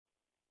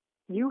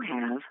You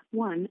have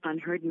one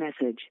unheard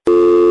message.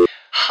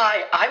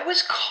 Hi, I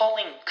was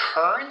calling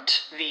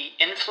Current, the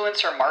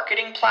influencer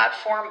marketing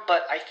platform,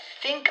 but I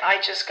think I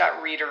just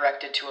got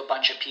redirected to a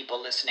bunch of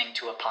people listening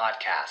to a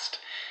podcast.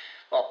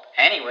 Well,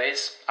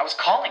 anyways, I was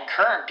calling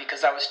Current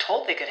because I was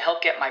told they could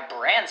help get my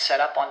brand set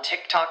up on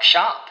TikTok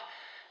Shop,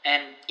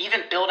 and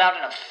even build out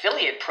an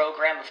affiliate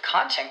program of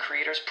content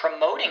creators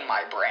promoting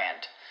my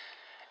brand,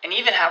 and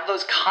even have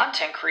those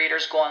content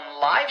creators go on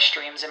live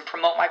streams and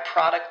promote my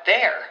product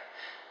there.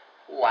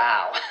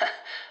 Wow,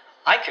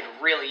 I could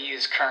really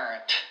use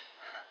Current.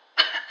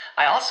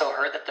 I also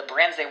heard that the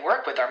brands they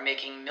work with are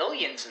making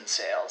millions in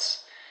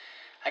sales.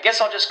 I guess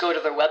I'll just go to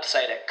their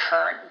website at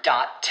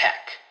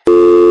current.tech.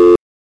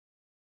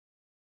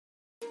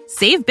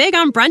 Save big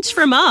on brunch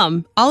for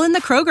mom, all in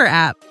the Kroger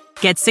app.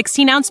 Get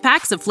 16-ounce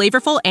packs of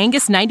flavorful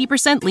Angus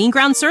 90% lean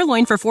ground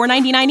sirloin for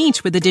 $4.99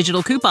 each with a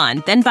digital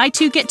coupon. Then buy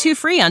 2, get 2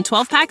 free on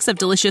 12 packs of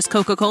delicious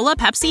Coca-Cola,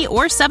 Pepsi,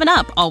 or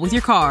 7-Up, all with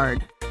your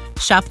card.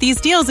 Shop these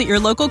deals at your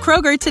local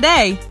Kroger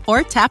today,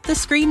 or tap the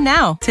screen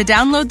now to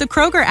download the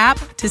Kroger app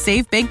to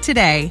save big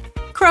today.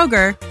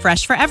 Kroger,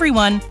 fresh for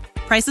everyone.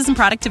 Prices and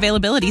product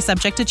availability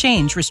subject to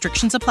change.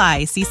 Restrictions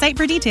apply. See site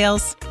for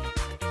details.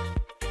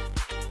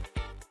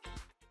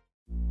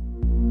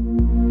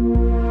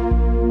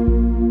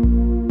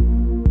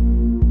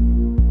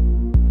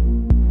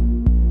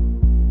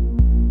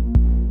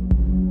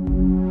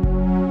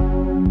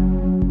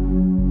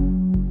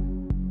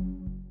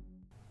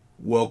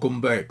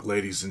 Welcome back,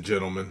 ladies and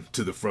gentlemen,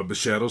 to the From the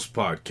Shadows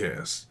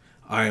podcast.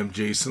 I am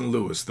Jason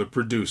Lewis, the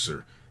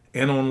producer,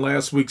 and on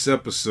last week's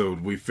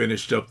episode, we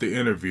finished up the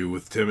interview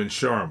with Tim and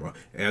Sharma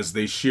as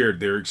they shared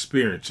their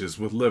experiences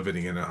with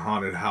living in a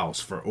haunted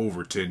house for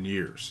over 10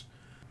 years.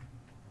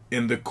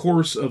 In the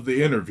course of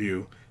the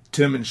interview,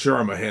 Tim and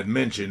Sharma had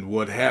mentioned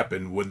what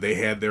happened when they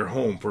had their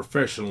home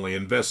professionally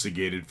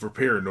investigated for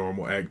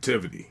paranormal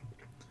activity.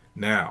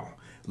 Now,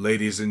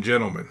 ladies and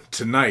gentlemen,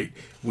 tonight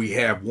we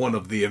have one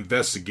of the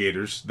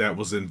investigators that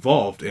was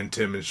involved in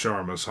Tim and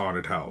Sharma's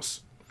haunted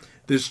house.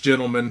 This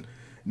gentleman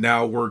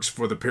now works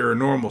for the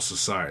Paranormal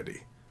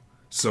Society.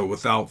 So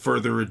without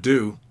further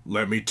ado,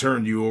 let me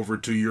turn you over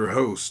to your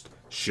host,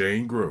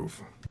 Shane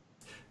Grove.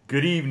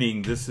 Good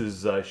evening. This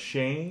is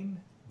Shane,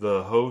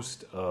 the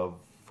host of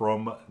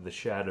From the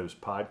Shadows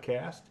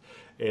podcast.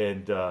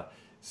 And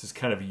this is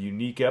kind of a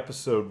unique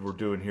episode we're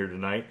doing here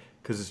tonight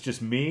because it's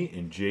just me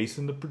and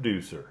Jason, the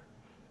producer.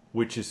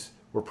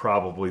 We're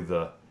probably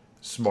the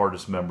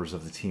smartest members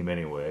of the team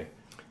anyway.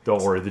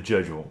 Don't worry, the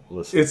judge won't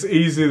listen. It's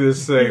easy to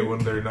say when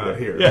they're not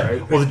here,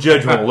 right? Well, the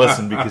judge won't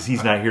listen because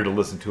he's not here to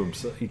listen to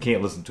himself. He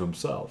can't listen to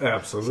himself.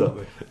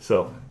 Absolutely.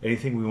 So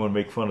anything we want to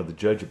make fun of the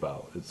judge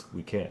about,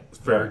 we can't.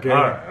 Fair game. All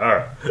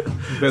right.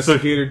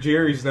 Investigator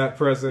Jerry's not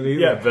present either.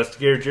 Yeah,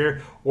 Investigator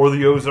Jerry or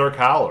the Ozark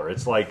Howler.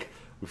 It's like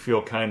we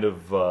feel kind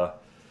of...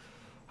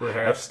 we're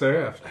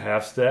half-staffed.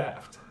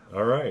 Half-staffed.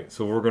 All right,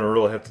 so we're going to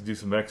really have to do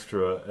some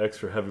extra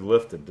heavy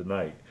lifting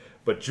tonight.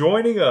 But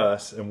joining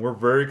us, and we're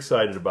very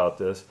excited about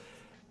this,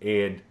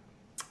 and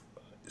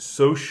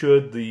so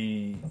should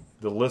the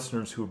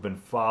listeners who have been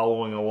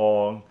following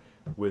along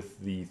with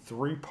the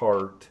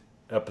 3-part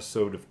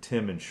episode of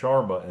Tim and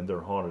Sharma and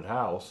their haunted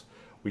house.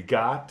 We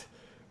got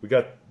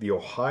the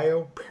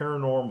Ohio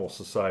Paranormal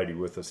Society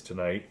with us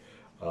tonight.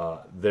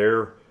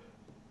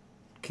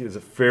 Is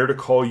it fair to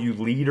call you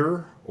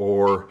leader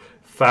or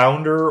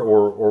founder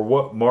or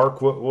what,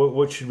 Mark?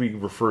 What should we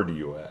refer to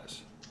you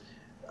as?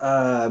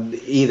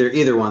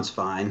 Either one's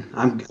fine.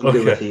 I'm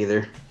good with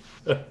either.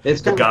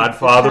 It's the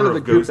Godfather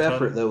of ghost hunting.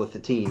 Effort though with the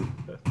team.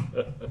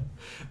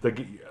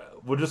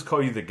 We'll just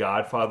call you the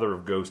Godfather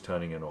of ghost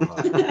hunting in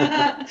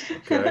Ohio.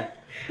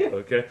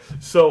 Okay.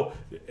 So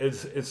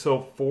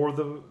for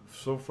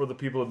the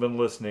people who've been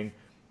listening,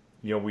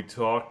 we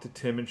talked to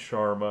Tim and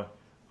Sharma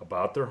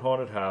about their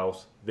haunted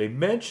house. They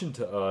mentioned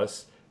to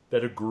us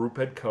that a group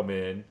had come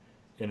in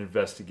and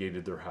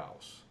investigated their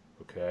house.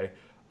 Okay,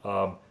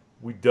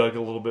 we dug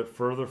a little bit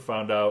further,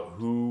 found out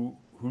who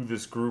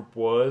this group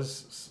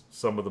was,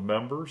 some of the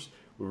members.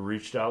 We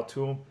reached out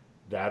to them.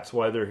 That's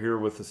why they're here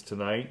with us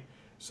tonight.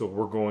 So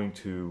we're going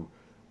to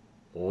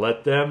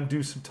let them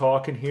do some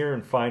talking here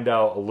and find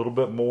out a little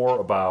bit more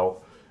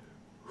about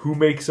who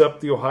makes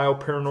up the Ohio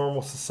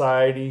Paranormal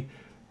Society,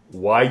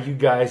 why you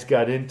guys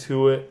got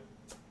into it,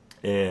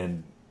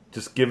 and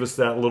just give us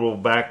that little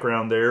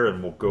background there,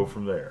 and we'll go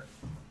from there.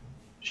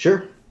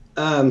 Sure.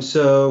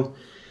 So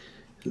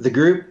the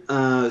group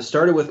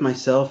started with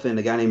myself and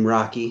a guy named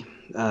Rocky.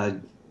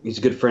 He's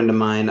a good friend of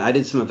mine. I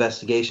did some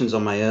investigations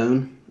on my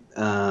own.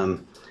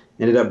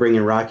 Ended up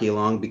bringing Rocky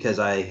along because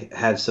I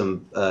had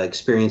some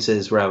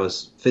experiences where I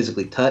was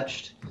physically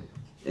touched,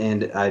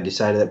 and I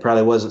decided that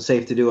probably wasn't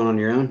safe to do it on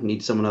your own. You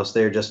need someone else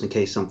there just in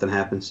case something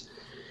happens.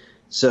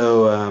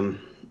 So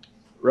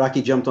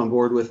Rocky jumped on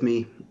board with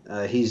me.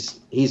 He's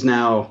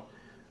now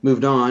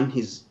moved on.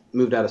 He's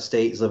moved out of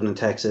state. He's living in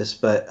Texas.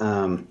 But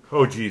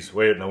oh, geez,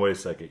 wait a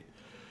second.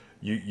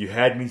 You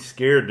had me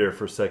scared there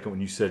for a second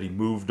when you said he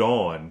moved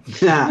on.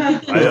 Yeah.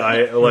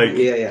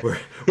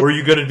 Were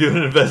you going to do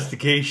an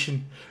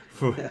investigation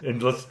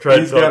And let's try.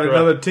 He's got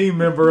another team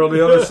member on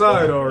the other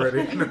side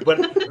already.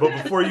 But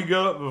before you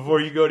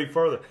go any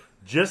further,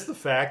 just the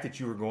fact that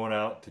you were going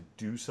out to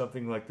do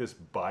something like this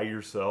by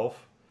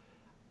yourself,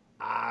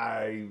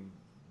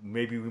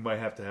 maybe we might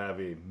have to have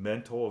a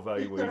mental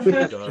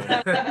evaluation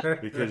done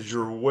because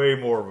you're way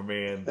more of a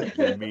man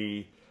than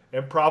me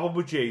and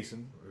probably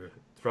Jason.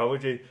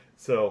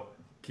 So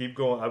keep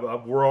going.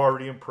 We're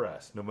already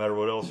impressed. No matter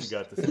what else you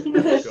got to say.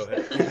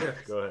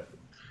 Go ahead.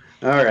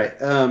 All right.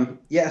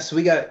 So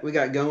we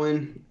got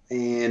going,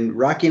 and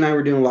Rocky and I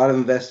were doing a lot of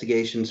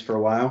investigations for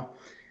a while.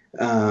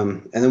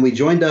 And then we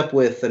joined up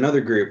with another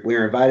group. We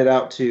were invited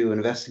out to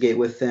investigate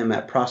with them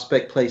at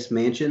Prospect Place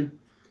Mansion.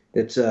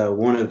 It's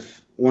one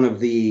of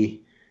the.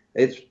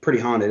 It's pretty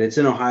haunted. It's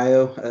in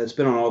Ohio. It's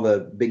been on all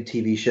the big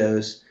TV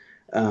shows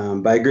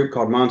by a group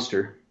called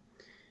Monster.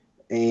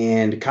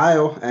 And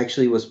Kyle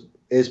actually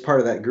is part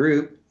of that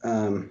group,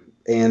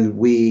 and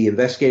we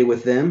investigated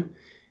with them.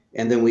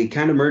 And then we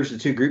kind of merged the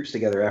two groups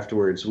together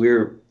afterwards.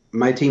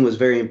 My team was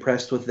very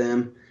impressed with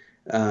them,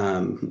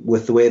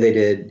 with the way they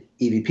did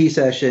EVP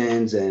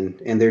sessions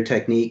and their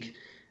technique.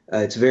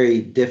 It's very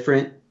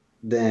different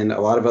than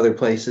a lot of other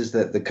places,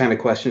 that the kind of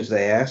questions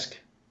they ask.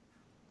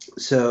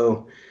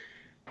 So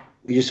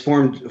we just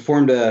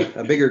formed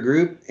a bigger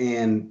group,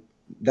 and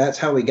that's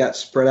how we got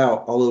spread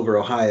out all over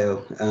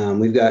Ohio.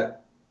 We've got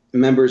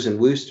members in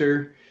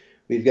Worcester.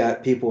 We've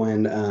got people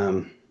in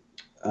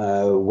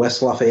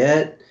West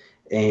Lafayette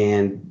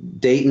and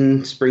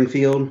Dayton,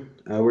 Springfield.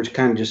 We're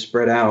kind of just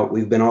spread out.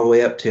 We've been all the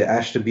way up to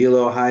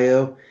Ashtabula,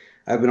 Ohio.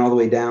 I've been all the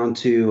way down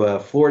to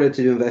Florida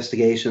to do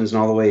investigations,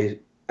 and all the way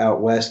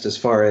out west as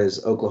far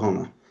as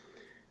Oklahoma.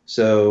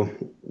 So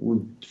we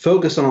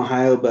focus on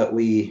Ohio, but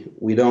we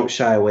don't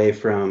shy away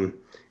from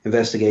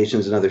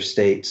investigations in other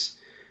states.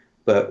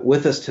 But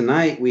with us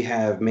tonight, we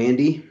have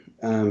Mandy.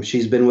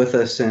 She's been with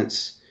us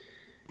since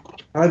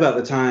probably about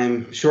the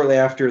time shortly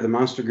after the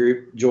Monster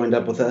Group joined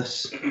up with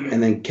us.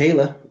 And then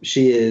Kayla,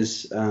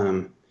 she's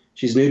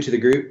new to the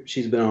group.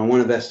 She's been on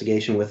one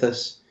investigation with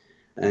us,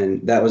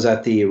 and that was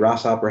at the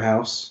Ross Opera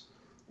House.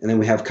 And then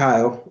we have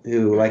Kyle,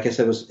 who, like I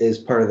said, is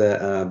part of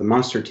the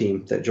Monster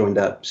team that joined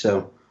up.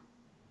 So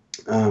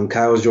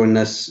Kyle was joining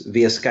us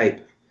via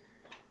Skype.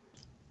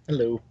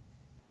 Hello.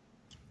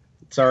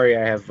 Sorry,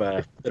 I have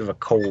a bit of a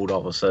cold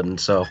all of a sudden,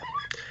 so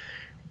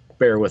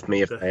bear with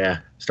me if I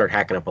start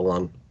hacking up a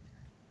lung.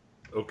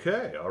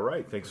 Okay, all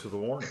right. Thanks for the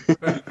warning.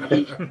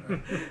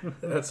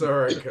 That's all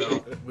right,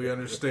 Kyle. We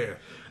understand.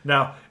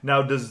 Now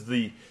does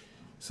the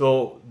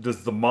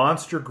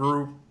Monster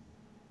Group,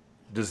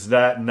 does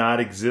that not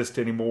exist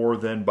anymore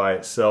then by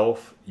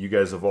itself? You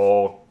guys have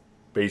all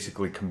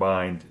basically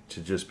combined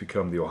to just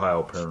become the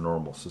Ohio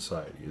Paranormal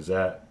Society. Is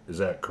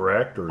that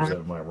correct, or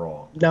am I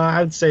wrong? No,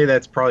 I would say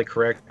that's probably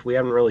correct. We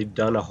haven't really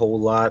done a whole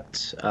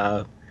lot,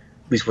 at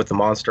least with the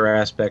monster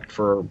aspect,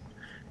 for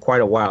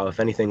quite a while. If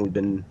anything, we've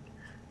been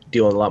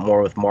dealing a lot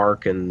more with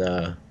Mark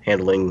and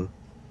handling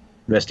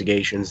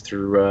investigations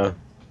through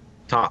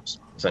Tops,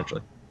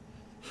 essentially.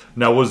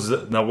 Now was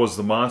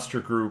the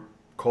Monster Group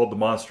called the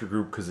Monster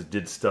Group because it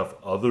did stuff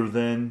other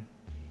than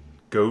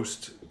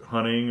ghost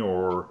hunting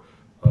or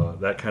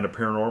that kind of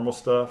paranormal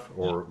stuff,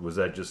 or was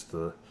that just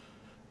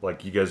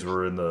like you guys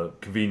were in the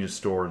convenience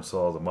store and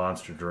saw the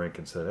Monster drink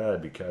and said,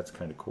 that's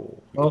kind of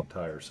cool. We can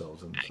tie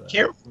ourselves in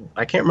that.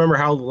 I can't remember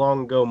how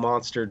long ago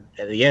Monster,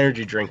 the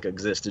energy drink,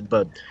 existed,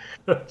 but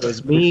it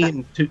was me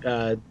and two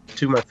of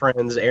my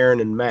friends, Aaron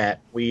and Matt.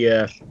 We,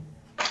 what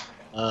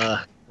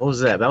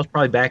was that? That was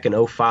probably back in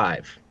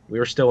 2005. We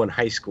were still in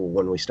high school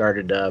when we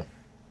started.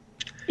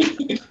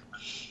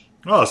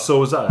 Oh, so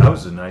was I. I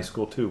was in high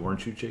school too,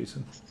 weren't you,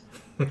 Jason?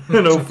 In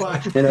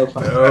 2005? In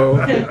 2005. No.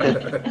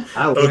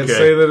 I wouldn't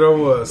say that I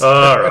was.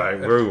 All right,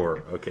 we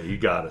were. Okay, you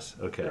got us.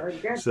 Okay.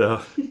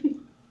 So.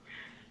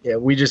 Yeah,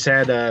 we just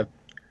had a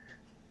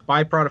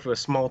byproduct of a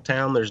small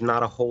town. There's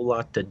not a whole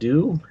lot to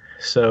do.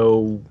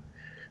 So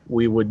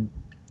we would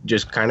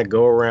just kind of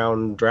go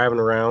around, driving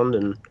around,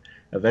 and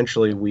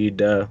eventually we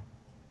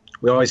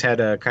always had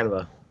a kind of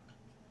a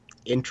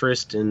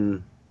interest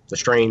in the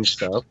strange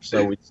stuff.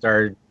 So we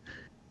started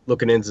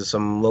looking into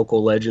some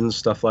local legends,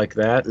 stuff like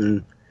that,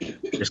 and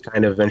just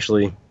kind of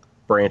eventually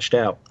branched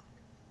out.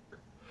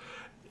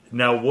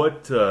 Now,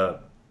 what did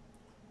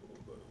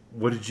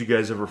you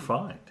guys ever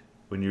find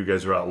when you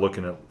guys were out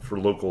looking for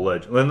local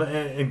legends?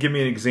 And give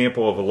me an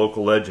example of a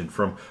local legend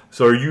from.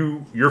 So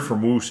you're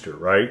from Worcester,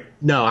 right?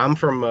 No, I'm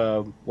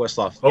from West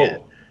Lafayette.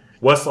 Oh,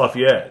 West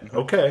Lafayette.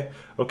 Okay.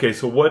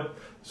 So what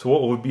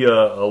would be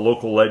a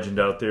local legend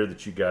out there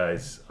that you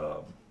guys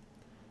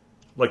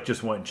like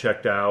just went and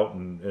checked out,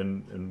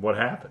 and what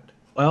happened?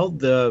 Well,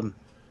 the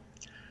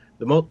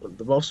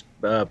most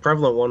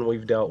prevalent one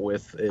we've dealt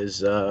with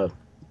is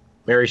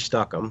Mary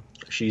Stuckham.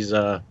 She's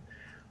a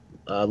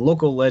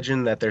local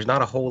legend that there's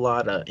not a whole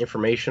lot of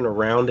information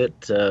around it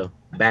to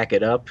back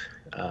it up.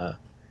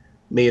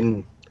 Me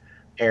and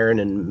Aaron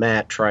and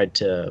Matt tried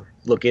to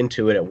look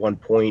into it at one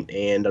point,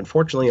 and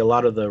unfortunately a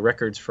lot of the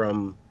records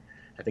from,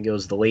 I think it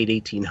was the late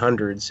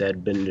 1800s,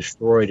 had been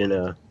destroyed in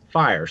a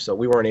fire, so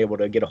we weren't able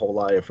to get a whole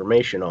lot of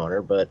information on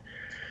her. But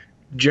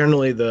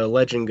generally, the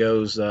legend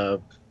goes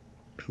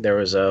there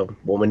was a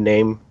woman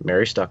named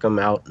Mary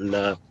Stuckham out in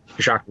the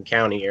Coshocton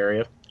County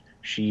area.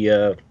 She,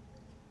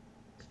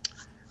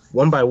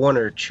 one by one,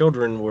 her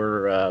children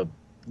were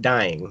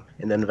dying,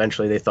 and then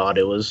eventually they thought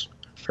it was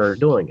her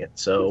doing it.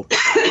 So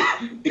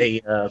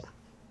they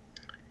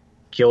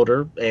killed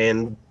her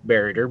and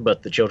buried her,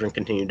 but the children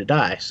continued to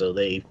die. So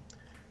they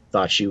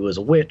thought she was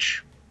a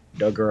witch,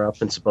 dug her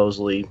up, and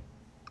supposedly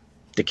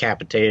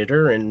decapitated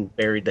her and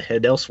buried the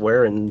head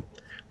elsewhere, and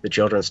the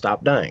children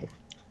stopped dying.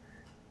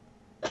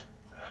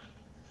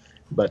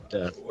 But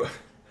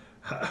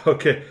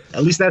okay,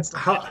 at least that's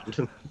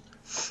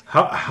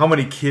how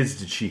many kids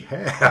did she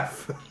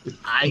have?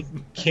 I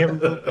can't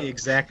remember the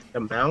exact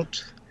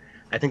amount.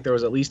 I think there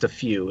was at least a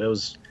few. It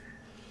was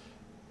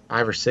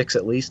 5 or 6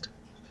 at least.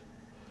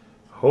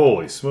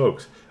 Holy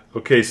smokes!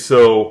 Okay,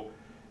 so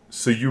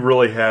you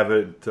really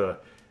haven't.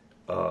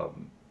 So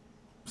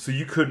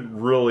you couldn't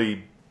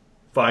really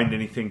find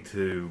anything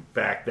to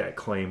back that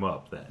claim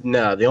up then?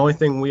 No, the only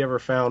thing we ever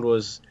found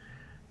was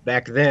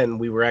back then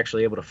we were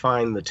actually able to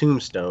find the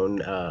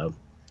tombstone.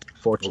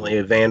 Fortunately,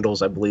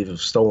 vandals, I believe,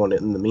 have stolen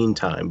it in the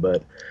meantime.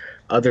 But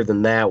other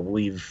than that,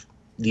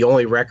 the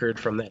only record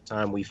from that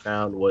time we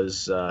found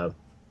was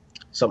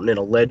something in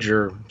a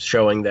ledger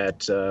showing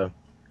that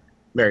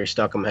Mary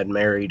Stuckham had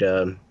married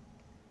her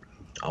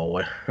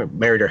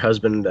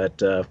husband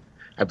that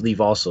I believe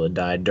also had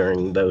died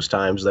during those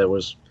times. That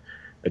was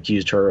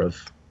accused her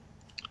of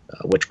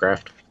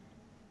witchcraft.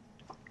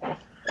 All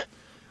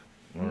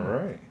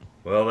right.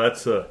 Well,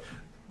 that's an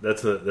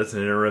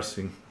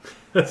interesting.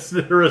 That's an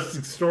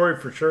interesting story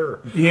for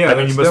sure. Yeah, I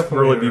mean, you must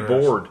really be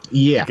bored.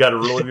 Yeah, you got to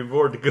really be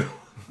bored to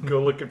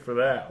go looking for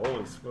that.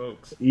 Holy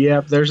smokes!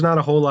 Yeah, there's not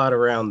a whole lot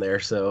around there,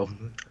 so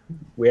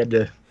we had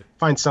to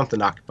find something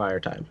to occupy our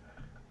time.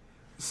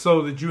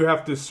 So did you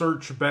have to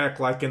search back,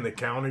 like in the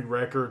county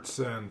records,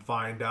 and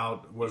find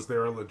out was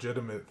there a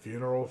legitimate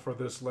funeral for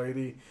this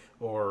lady,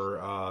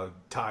 or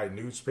tie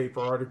newspaper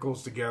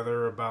articles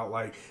together about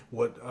like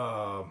what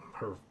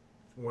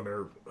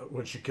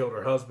when she killed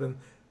her husband?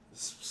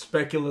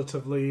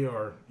 Speculatively,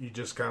 or you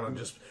just kind of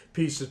just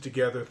piece it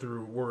together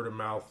through word of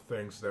mouth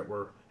things that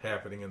were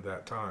happening in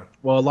that time?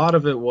 Well, a lot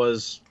of it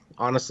was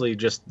honestly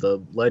just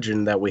the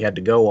legend that we had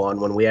to go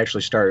on. When we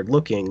actually started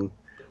looking,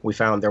 we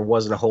found there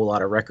wasn't a whole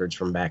lot of records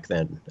from back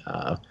then.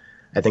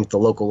 I think the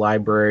local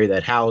library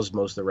that housed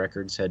most of the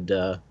records had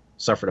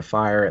suffered a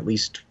fire at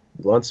least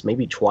once,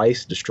 maybe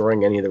twice,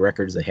 destroying any of the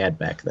records they had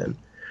back then.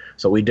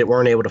 So we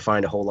weren't able to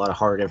find a whole lot of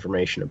hard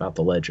information about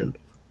the legend.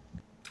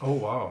 Oh,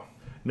 wow.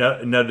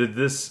 Now, did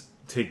this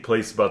take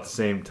place about the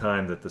same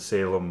time that the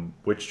Salem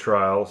witch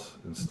trials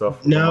and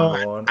stuff?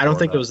 No, I don't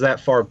think it was that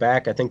far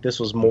back. I think this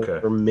was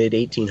more mid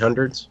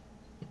 1800s.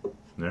 All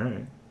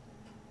right.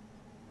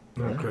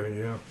 Okay,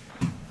 yeah.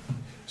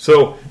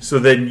 So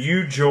then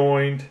you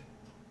joined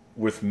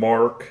with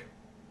Mark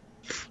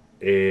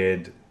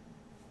and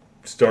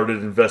started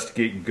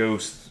investigating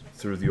ghosts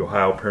through the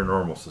Ohio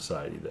Paranormal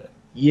Society. Then.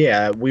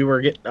 Yeah, we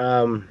were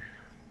I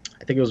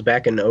think it was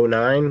back in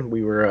 2009.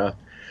 We were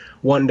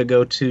wanting to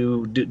go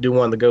to do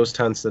one of the ghost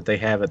hunts that they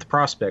have at the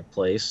Prospect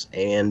Place,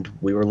 and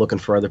we were looking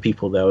for other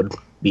people that would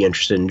be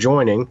interested in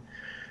joining.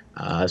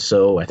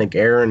 So I think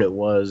Aaron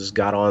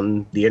got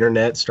on the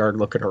internet, started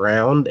looking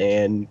around,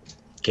 and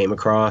came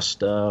across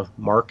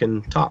Mark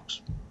and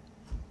Tops.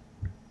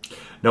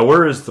 Now,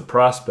 where is the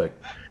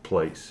Prospect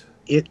Place?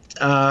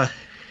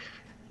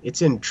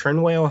 It's in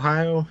Trenway,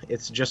 Ohio.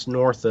 It's just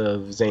north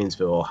of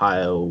Zanesville,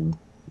 Ohio.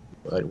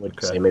 I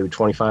would say maybe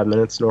 25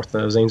 minutes north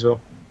of Zanesville.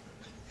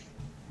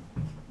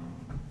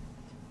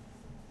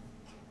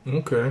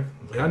 Okay.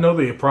 I know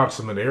the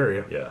approximate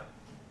area. Yeah.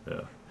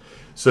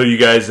 So you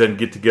guys then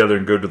get together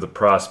and go to the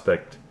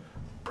Prospect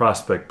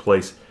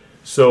Place.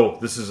 So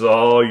this is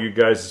all you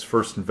guys'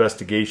 first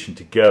investigation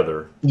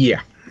together.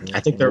 Yeah.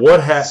 I think there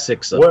were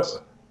 6 of us.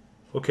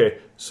 Okay.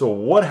 So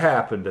what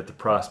happened at the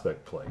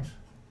Prospect Place?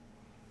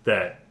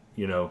 That,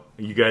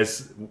 you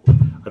guys,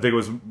 I think it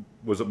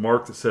was it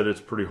Mark that said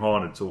it's pretty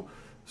haunted. So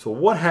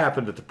what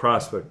happened at the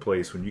Prospect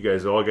Place when you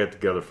guys all got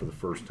together for the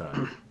first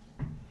time?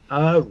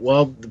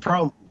 Well,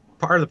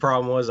 part of the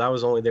problem was I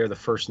was only there the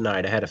first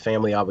night. I had a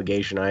family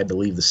obligation. I had to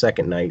leave the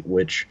second night,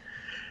 which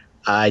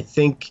I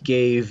think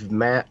gave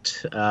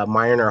Matt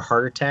Meyer a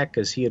heart attack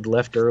because he had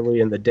left early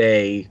in the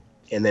day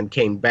and then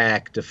came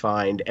back to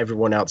find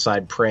everyone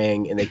outside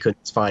praying, and they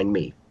couldn't find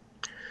me.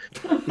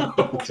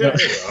 Okay,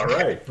 all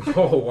right.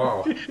 Oh,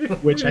 wow.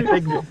 Which I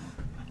think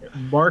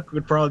Mark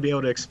would probably be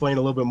able to explain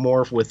a little bit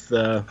more with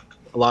a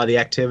lot of the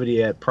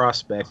activity at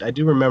Prospect. I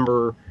do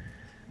remember,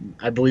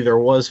 I believe there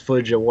was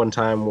footage at one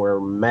time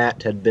where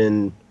Matt had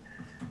been,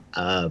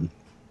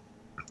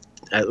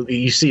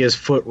 you see his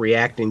foot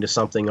reacting to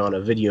something on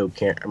a video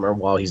camera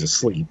while he's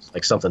asleep,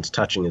 like something's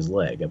touching his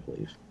leg, I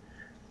believe.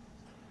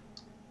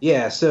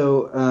 Yeah,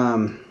 so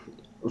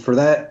for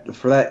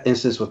that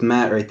instance with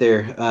Matt right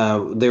there,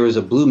 there was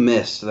a blue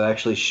mist that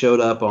actually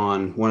showed up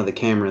on one of the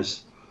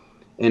cameras,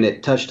 and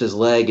it touched his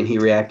leg, and he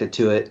reacted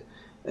to it.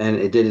 and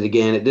it did it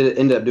again. It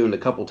ended up doing it a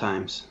couple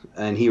times,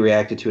 and he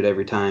reacted to it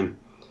every time.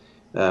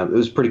 It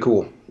was pretty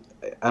cool.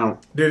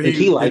 Did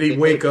he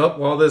wake up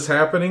while this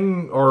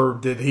happening, or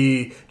did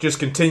he just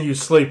continue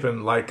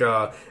sleeping like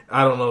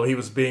I don't know, he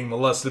was being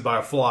molested by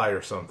a fly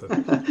or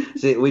something?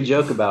 See, we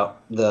joke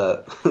about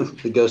the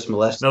ghost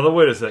molesting. Now,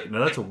 wait a second.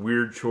 Now, that's a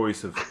weird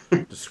choice of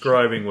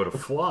describing what a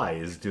fly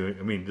is doing.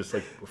 I mean, just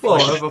like if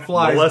a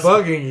fly is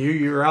bugging you,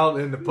 you're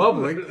out in the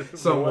public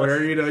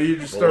somewhere. You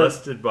just start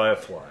molested by a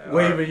fly,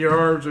 waving your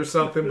arms or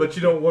something, but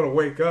you don't want to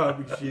wake up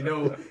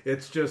because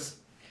it's just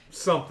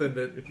something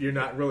that you're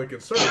not really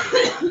concerned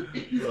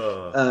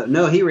with.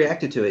 No, he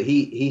reacted to it.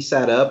 He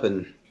sat up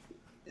and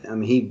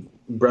he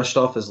brushed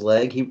off his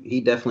leg.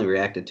 He definitely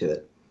reacted to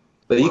it,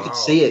 but you could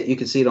see it. You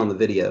could see it on the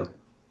video.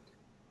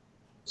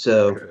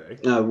 So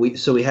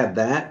we have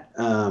that.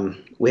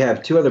 We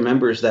have two other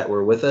members that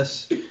were with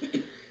us.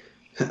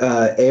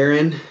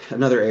 Aaron,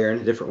 another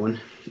Aaron, a different one,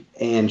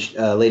 and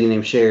a lady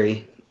named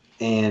Sherry,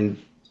 and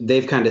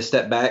they've kind of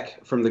stepped back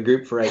from the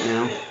group for right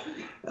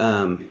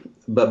now.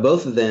 But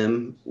both of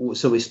them,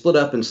 so we split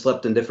up and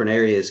slept in different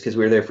areas because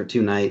we were there for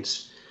 2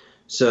 nights.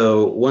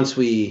 So once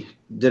we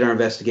did our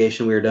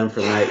investigation, we were done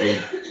for the night. We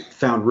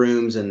found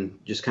rooms and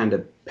just kind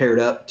of paired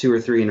up 2 or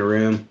 3 in a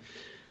room,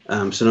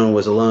 so no one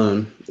was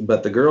alone.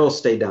 But the girls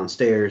stayed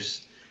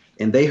downstairs,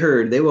 and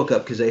they woke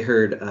up because they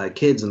heard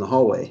kids in the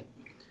hallway.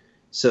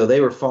 So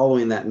they were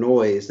following that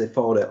noise. They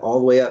followed it all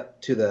the way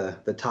up to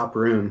the top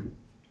room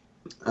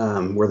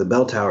where the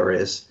bell tower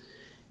is.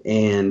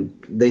 And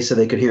they said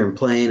they could hear him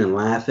playing and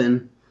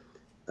laughing.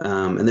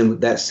 And then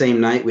that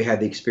same night, we had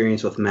the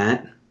experience with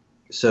Matt.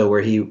 So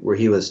where he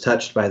was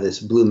touched by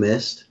this blue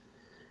mist.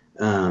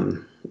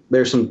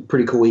 There's some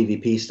pretty cool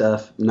EVP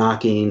stuff,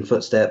 knocking,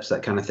 footsteps,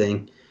 that kind of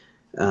thing.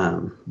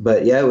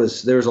 But yeah,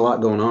 there was a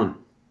lot going on.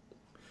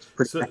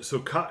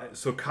 So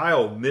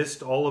Kyle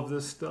missed all of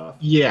this stuff?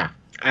 Yeah.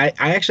 I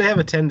actually have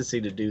a tendency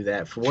to do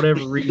that for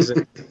whatever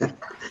reason.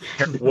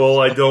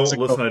 Well, I don't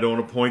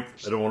want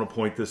to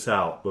point this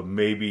out, but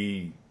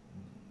maybe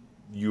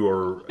you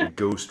are a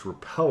ghost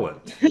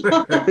repellent.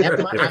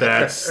 if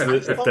that's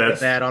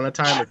that on a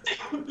timer,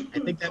 I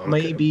think that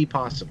may be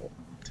possible.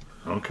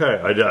 Okay,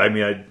 I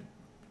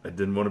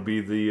didn't want to be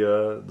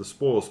the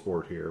spoil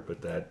sport here,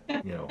 but that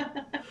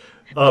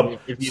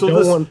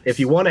if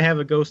you want to have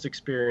a ghost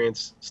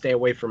experience, stay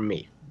away from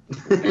me.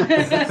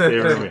 Stay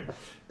away from me.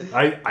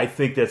 I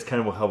think that's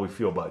kind of how we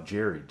feel about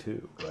Jerry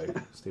too, right?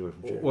 Stay away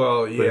from Jerry.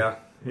 Well, yeah.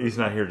 But he's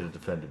not here to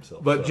defend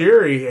himself. But so.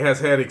 Jerry has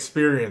had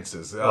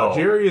experiences.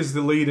 Jerry is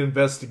the lead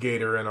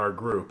investigator in our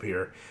group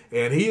here,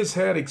 and he has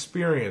had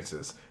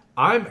experiences.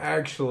 I'm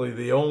actually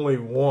the only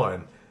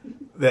one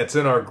that's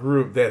in our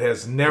group that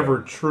has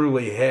never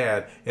truly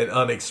had an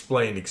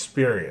unexplained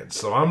experience.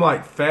 So I'm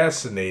like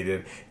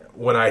fascinated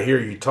when I hear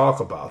you talk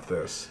about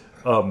this.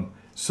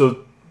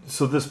 So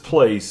this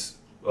place,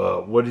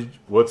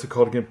 what's it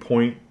called again?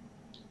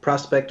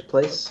 Prospect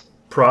Place.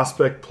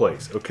 Prospect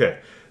Place. Okay.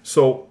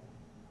 So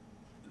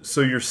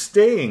you're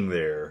staying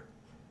there.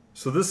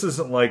 So this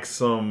isn't like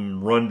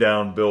some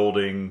rundown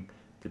building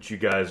that you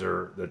guys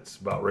that's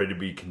about ready to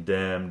be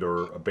condemned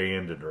or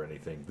abandoned or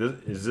anything.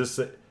 Is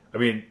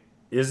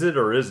it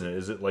or isn't it?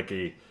 Is it like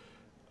a?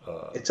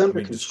 It's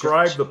under construction.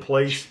 Describe the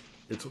place.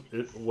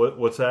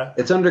 What's that?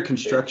 It's under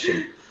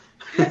construction.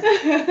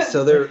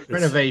 So they're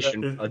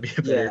renovation.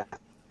 Yeah.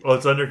 Oh,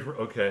 it's under.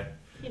 Okay.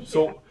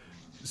 So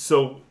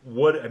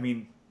what?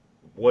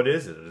 What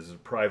is it? Is it a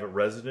private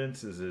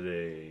residence? Is it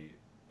a?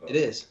 It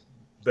is.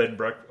 Bed and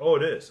breakfast. Oh,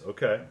 it is.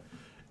 Okay.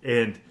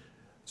 And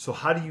so,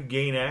 how do you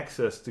gain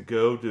access to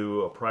go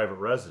to a private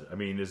residence?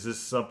 Is this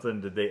something?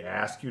 Did they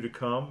ask you to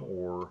come,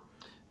 or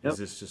is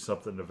this just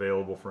something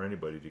available for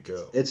anybody to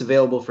go? It's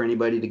available for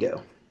anybody to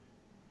go.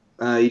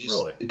 You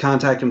just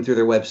contact them through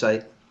their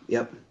website.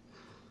 Yep.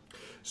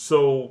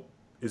 So,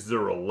 is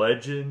there a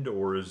legend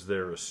or is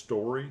there a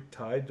story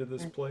tied to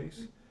this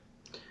place?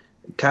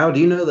 Kyle, do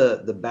you know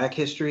the back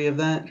history of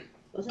that?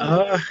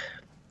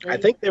 I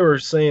think they were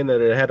saying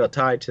that it had a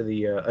tie to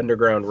the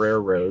Underground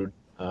Railroad.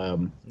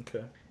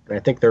 Okay. And I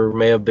think there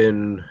may have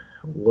been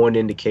one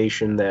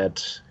indication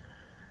that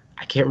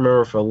I can't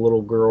remember if a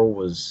little girl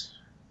was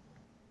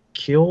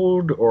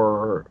killed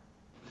or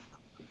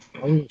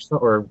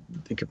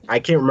I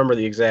can't remember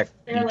the exact.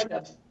 They're like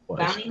a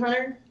bounty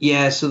hunter?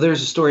 Yeah, so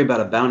there's a story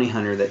about a bounty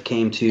hunter that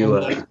came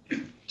to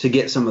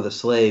get some of the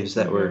slaves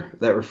that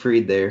were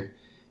freed there,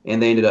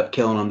 and they ended up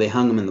killing them. They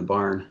hung them in the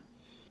barn.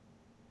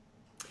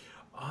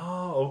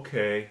 Oh,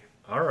 okay.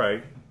 All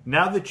right.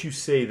 Now that you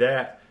say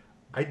that,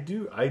 I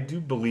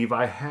do believe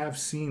I have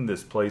seen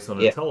this place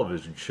on a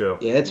television show.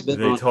 Yeah, it's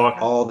been on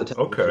all the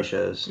television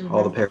shows,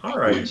 all the paranormal. All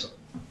right.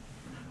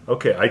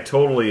 Okay, I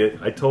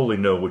totally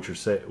know what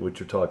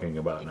you're talking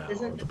about now.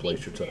 The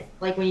place you're talking.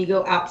 Like when you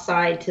go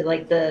outside to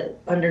like the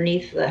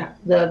underneath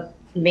the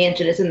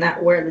mansion, isn't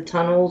that where the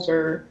tunnels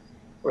or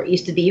it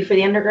used to be for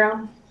the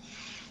underground?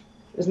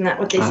 Isn't that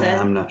what they said?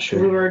 I'm not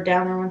sure. We were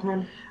down there one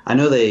time. I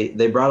know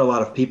they brought a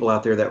lot of people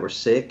out there that were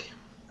sick,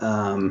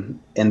 and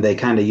they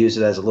kind of used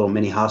it as a little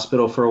mini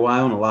hospital for a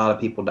while, and a lot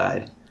of people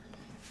died.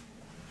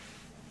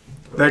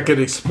 That could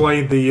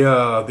explain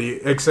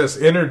the excess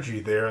energy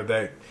there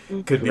that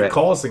could be Correct.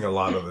 causing a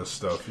lot of this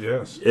stuff.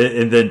 Yes.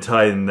 And then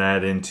tying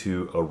that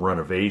into a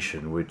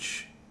renovation,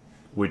 which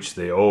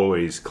they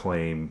always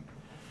claim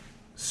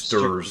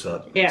stirs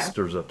up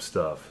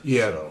stuff.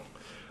 Yeah.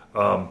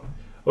 So,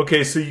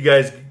 okay, so you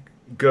guys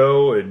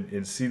go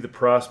and see the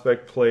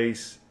Prospect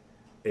Place,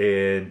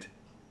 and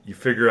you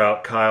figure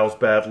out Kyle's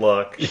bad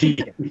luck.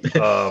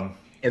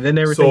 And then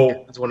everything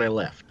happens when I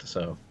left.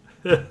 So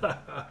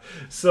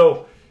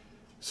So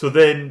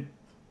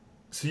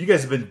you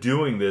guys have been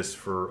doing this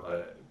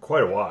for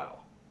quite a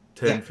while,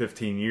 10,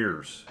 15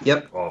 years.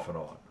 Yep. Off and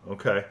on.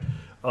 Okay.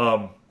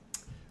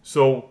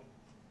 So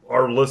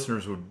our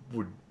listeners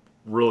would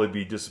really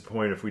be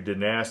disappointed if we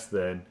didn't ask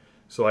then.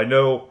 So I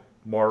know,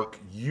 Mark,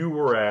 you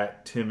were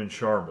at Tim and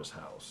Sharma's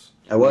house.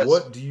 I was.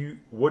 What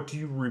do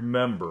you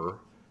remember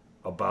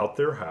about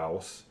their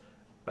house,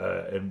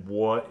 and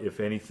what, if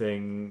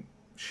anything,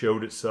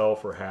 showed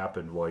itself or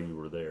happened while you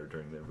were there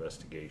during the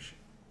investigation?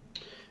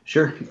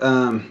 Sure.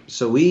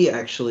 So we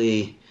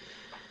actually,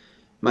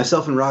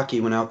 myself and Rocky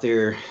went out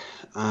there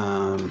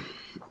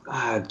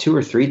 2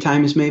 or 3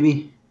 times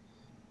maybe.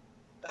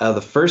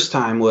 The first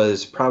time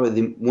was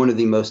probably one of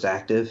the most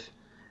active.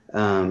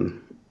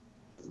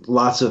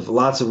 Lots of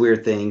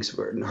weird things.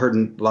 Heard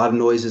a lot of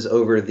noises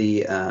over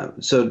the.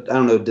 So I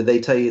don't know. Did they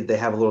tell you they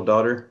have a little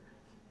daughter?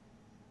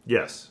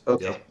 Yes.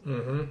 Okay.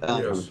 Yep.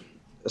 Yes.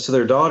 So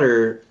their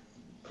daughter,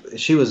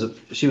 she was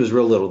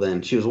real little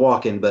then. She was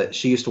walking, but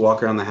she used to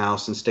walk around the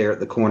house and stare at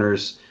the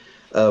corners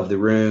of the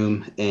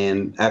room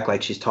and act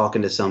like she's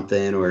talking to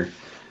something or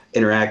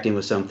interacting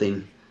with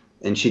something.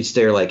 And she'd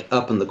stare like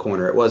up in the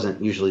corner. It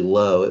wasn't usually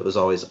low. It was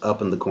always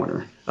up in the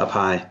corner, up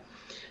high.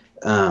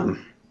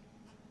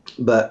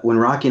 But when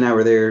Rocky and I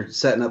were there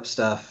setting up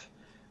stuff,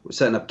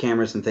 setting up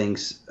cameras and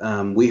things,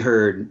 we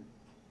heard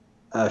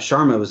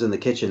Sharma was in the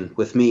kitchen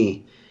with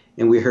me,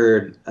 and we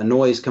heard a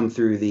noise come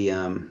through the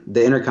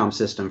intercom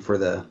system for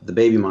the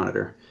baby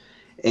monitor.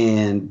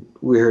 And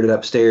we heard it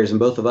upstairs, and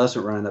both of us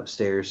went running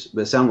upstairs,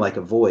 but it sounded like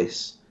a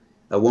voice,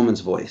 a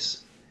woman's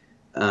voice.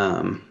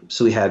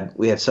 So we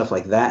had stuff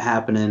like that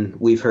happening.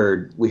 We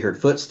heard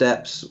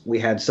footsteps. We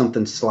had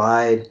something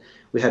slide.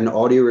 We had an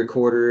audio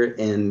recorder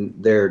in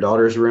their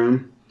daughter's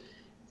room,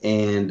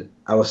 and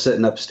I was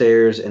sitting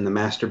upstairs in the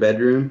master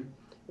bedroom,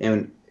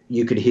 and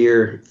you could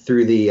hear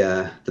through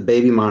the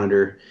baby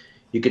monitor,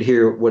 you could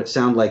hear what it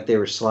sounded like they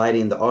were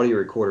sliding the audio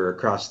recorder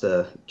across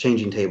the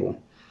changing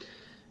table.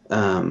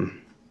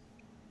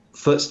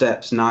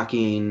 Footsteps,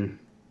 knocking,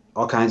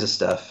 all kinds of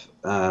stuff.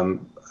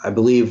 I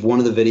believe one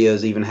of the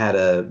videos even had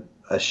a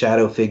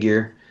shadow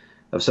figure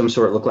of some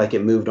sort. It looked like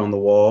it moved on the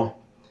wall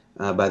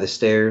by the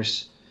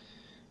stairs,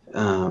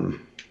 in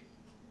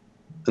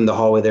the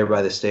hallway there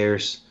by the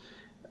stairs.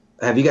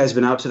 Have you guys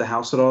been out to the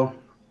house at all?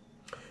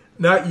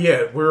 Not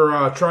yet.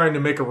 We're trying to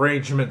make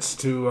arrangements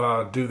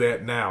to do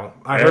that now.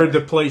 I heard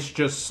the place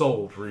just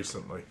sold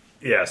recently.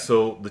 Yeah,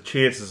 so the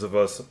chances of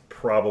us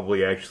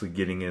probably actually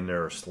getting in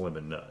there are slim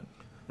and none.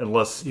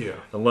 Unless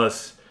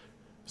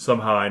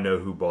somehow I know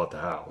who bought the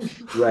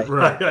house. Right.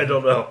 I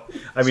don't know.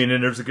 I mean,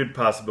 and there's a good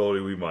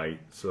possibility we might.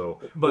 So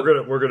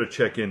we're gonna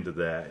check into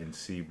that and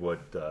see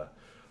what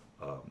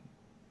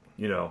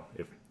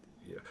if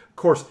of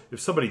course if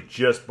somebody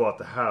just bought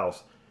the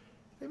house,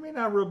 they may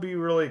not be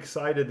really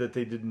excited that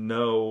they didn't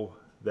know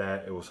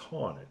that it was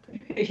haunted.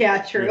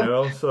 Yeah,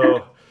 true.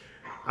 So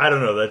I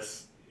don't know.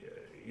 That's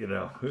who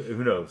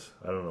knows?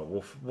 I don't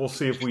know. We'll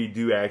see if we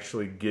do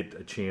actually get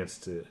a chance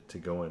to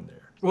go in there.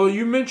 Well,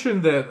 you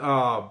mentioned that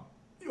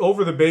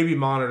over the baby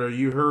monitor,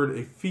 you heard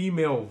a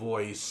female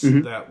voice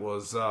that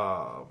was,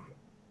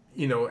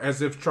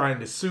 as if trying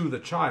to soothe the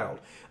child.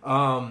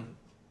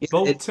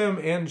 Both Tim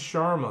and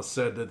Sharma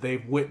said that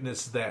they've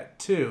witnessed that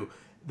too.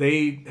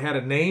 They had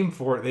a name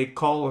for it. They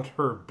call it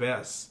her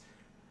Bess.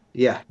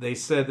 Yeah. They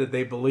said that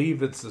they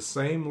believe it's the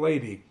same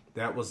lady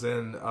that was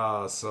in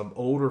some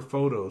older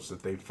photos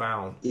that they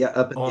found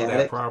on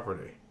that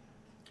property.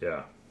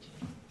 Yeah.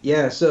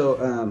 Yeah,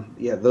 so,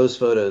 those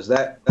photos,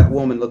 that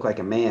woman looked like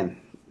a man.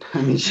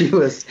 I mean, she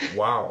was...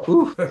 Wow.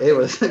 Whew, it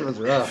was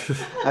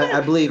rough. I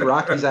believe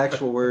Rocky's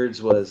actual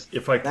words was,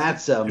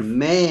 that's a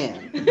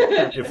man.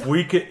 If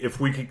we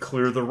could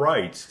clear the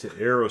rights to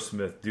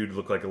Aerosmith, Dude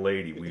Look Like a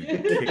Lady, we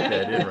would kick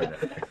that in right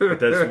now. But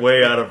that's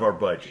way out of our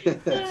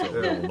budget. So we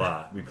will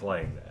not be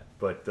playing that.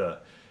 But,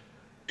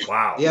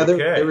 wow. Yeah, okay.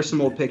 there were some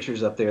old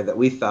pictures up there that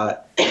we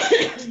thought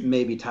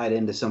maybe tied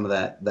into some of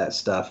that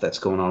stuff that's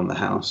going on in the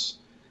house.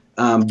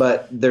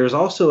 But there's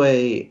also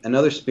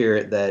another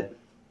spirit that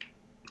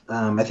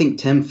I think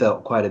Tim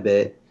felt quite a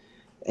bit,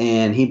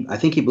 and I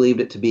think he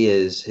believed it to be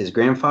his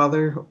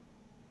grandfather.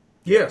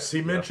 Yes,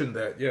 he mentioned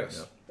that.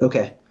 Yes.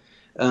 Okay.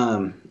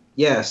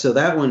 So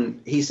that one,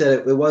 he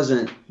said it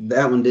wasn't.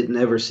 That one didn't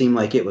ever seem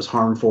like it was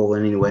harmful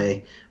in any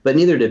way, but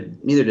neither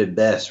did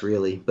Bess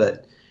really.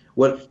 But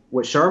what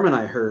Sharma and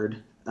I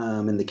heard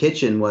in the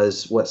kitchen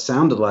was what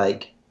sounded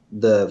like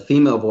the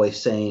female voice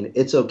saying,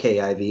 "It's okay,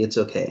 Ivy. It's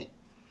okay."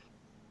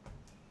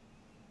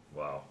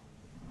 Wow.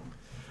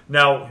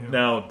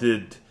 Now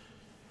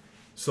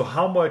So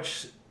how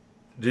much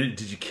did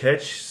you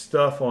catch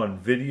stuff on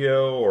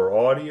video or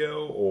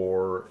audio,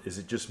 or is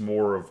it just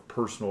more of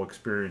personal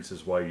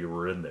experiences while you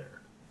were in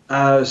there?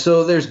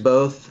 So there's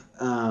both.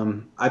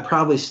 I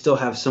probably still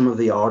have some of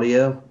the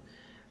audio.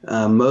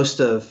 Most,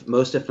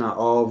 if not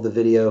all, of the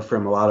video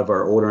from a lot of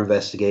our older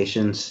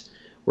investigations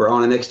were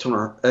on an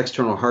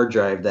external hard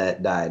drive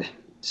that died.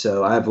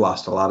 So I've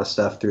lost a lot of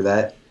stuff through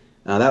that.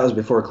 That was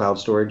before cloud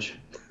storage.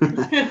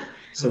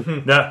 So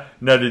now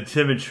did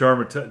Tim and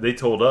Sharma? They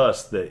told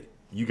us that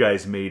you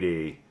guys made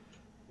a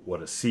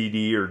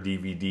CD or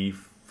DVD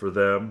for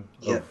them.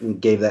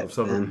 And gave that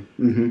to them.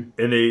 Mm-hmm.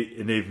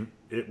 And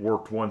it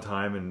worked one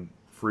time and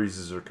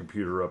freezes their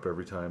computer up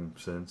every time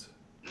since.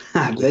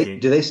 Do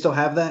they still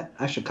have that?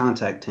 I should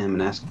contact him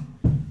and ask.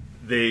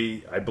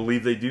 I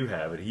believe they do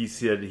have it. He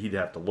said he'd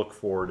have to look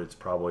for it. It's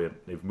probably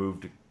they've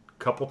moved a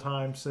couple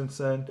times since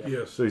then.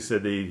 Yes. So he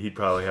said he'd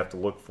probably have to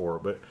look for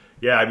it. But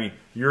yeah, I mean,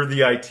 you're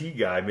the IT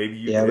guy.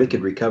 Maybe we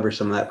could recover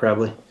some of that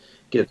probably.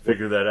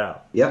 Figure that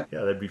out. Yep. Yeah,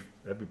 that'd be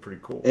pretty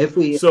cool. If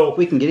we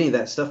can get any of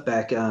that stuff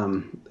back,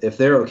 if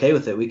they're okay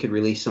with it, we could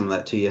release some of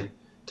that to you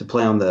to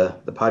play on the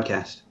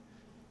podcast.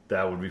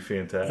 That would be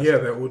fantastic. Yeah,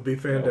 that would be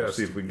fantastic. We'll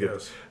see if we can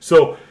get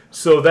so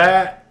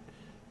that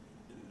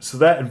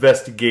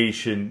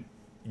investigation,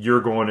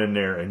 you're going in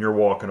there and you're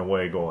walking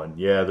away going,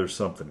 yeah, there's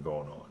something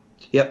going on.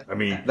 Yep. I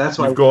mean, that's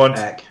why you've gone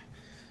back.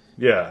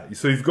 Yeah,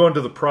 so you've gone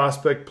to the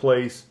prospect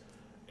place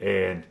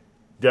and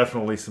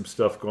definitely some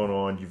stuff going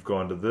on. You've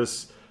gone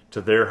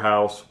to their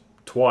house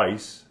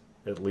twice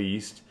at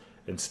least,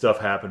 and stuff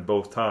happened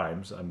both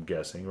times, I'm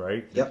guessing,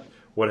 right? Yep.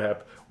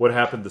 What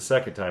happened the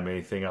second time?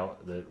 Anything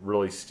out that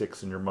really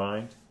sticks in your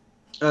mind?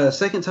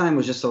 Second time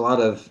was just a lot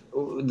of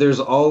there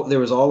was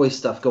always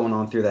stuff going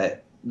on through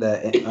that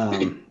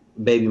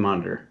baby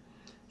monitor.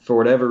 For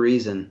whatever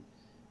reason,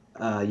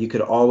 you could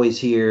always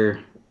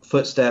hear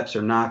footsteps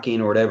or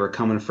knocking or whatever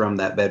coming from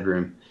that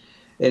bedroom.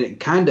 And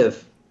it kind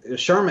of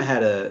Sharma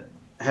had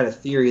a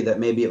theory that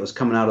maybe it was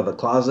coming out of the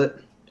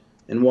closet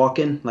and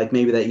walking, like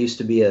maybe that used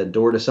to be a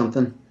door to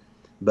something,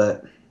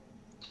 but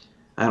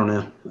I don't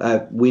know.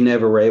 We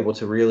never were able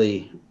to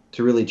really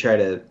try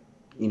to,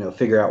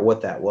 figure out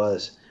what that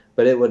was.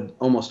 But it would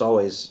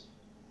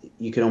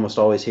you could almost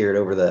always hear it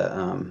over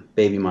the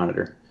baby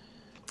monitor.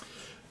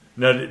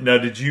 Now,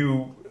 did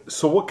you?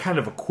 So, what kind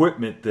of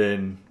equipment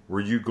then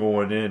were you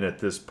going in at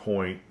this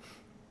point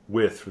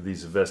with for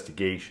these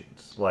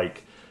investigations?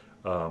 Like,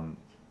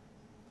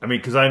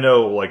 because I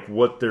know like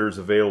what there's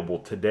available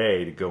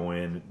today to go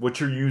in. What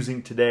you're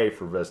using today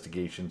for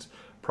investigations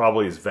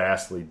probably is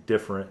vastly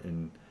different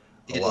and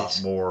a lot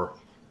more.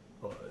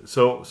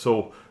 So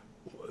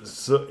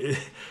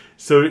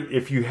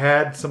if you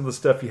had some of the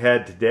stuff you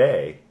had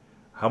today,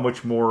 how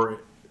much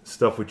more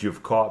stuff would you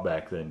have caught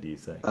back then, do you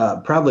think?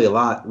 Probably a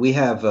lot. We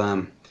have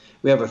a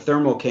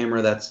thermal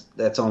camera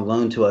that's on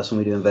loan to us when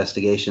we do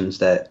investigations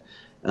that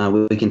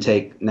we can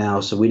take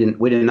now. So we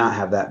did not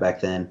have that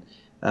back then.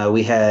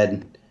 We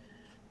had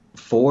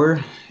 4,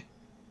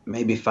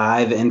 maybe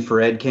 5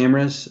 infrared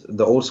cameras,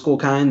 the old school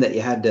kind that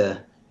you had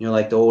to,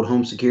 like the old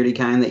home security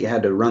kind that you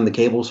had to run the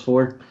cables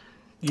for.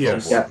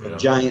 Yes. A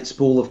giant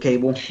spool of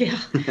cable. Yeah.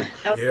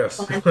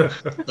 Yes.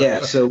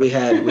 Yeah, so we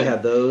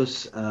had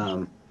those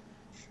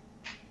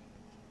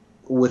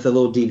with a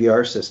little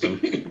DVR system.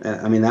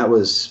 That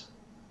was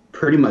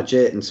pretty much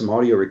it, and some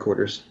audio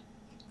recorders.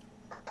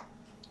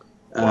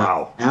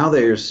 Wow. Now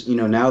there's you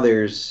have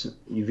the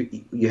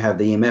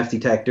EMF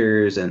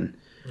detectors and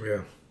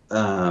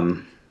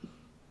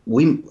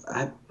we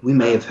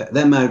may have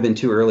that might have been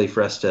too early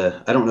for us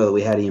to. I don't know that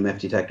we had EMF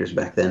detectors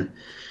back then.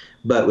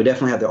 But we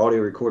definitely have the audio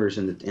recorders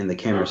in the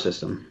camera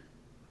system.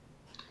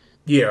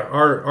 Yeah,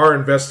 our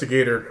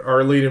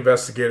lead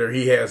investigator,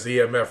 he has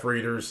EMF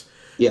readers.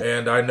 Yeah.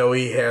 And I know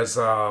he has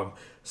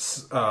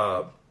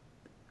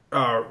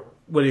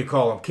what do you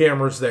call them?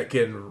 Cameras that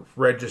can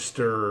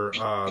register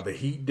the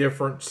heat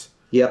difference.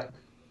 Yep.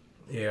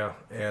 Yeah,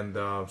 and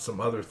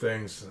some other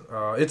things.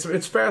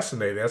 It's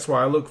fascinating. That's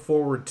why I look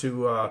forward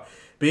to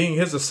being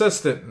his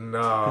assistant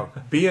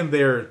and being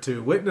there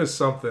to witness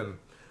something.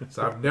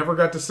 So I've never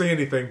got to see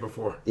anything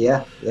before.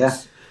 Yeah.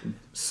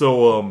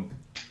 So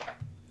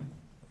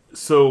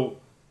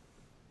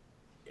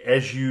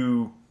as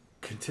you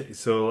continue,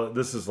 so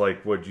this is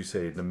like, what'd you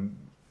say, the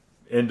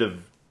end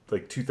of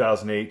like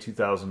 2008,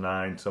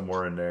 2009,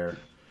 somewhere in there.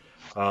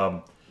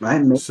 Earlier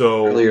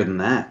than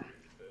that.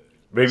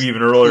 Maybe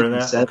even earlier than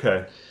that?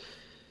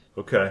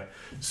 Okay.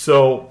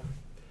 So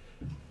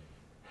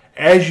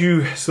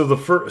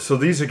so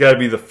these have got to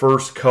be the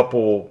first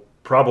couple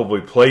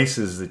probably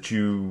places that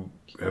you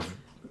have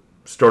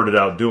started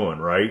out doing,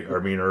 right?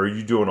 Are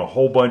you doing a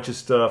whole bunch of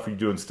stuff? Are you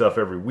doing stuff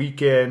every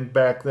weekend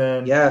back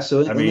then? Yeah, so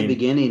in the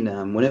beginning,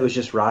 when it was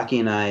just Rocky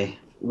and I,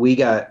 we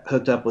got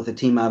hooked up with a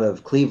team out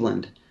of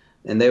Cleveland,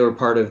 and they were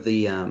part of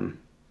the, I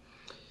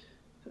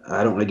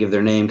don't want to give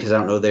their name because I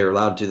don't know if they were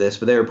allowed to do this,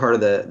 but they were part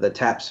of the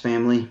TAPS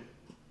family.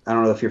 I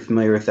don't know if you're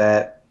familiar with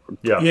that.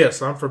 Yeah.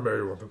 Yes, I'm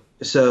familiar with them.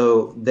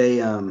 So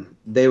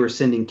they were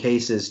sending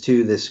cases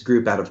to this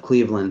group out of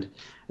Cleveland,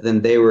 and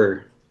then they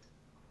were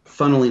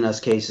funneling us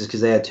cases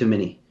because they had too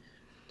many.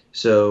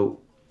 So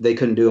they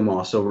couldn't do them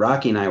all. So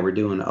Rocky and I were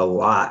doing a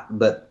lot,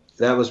 but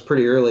that was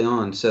pretty early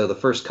on. So the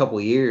first couple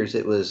of years,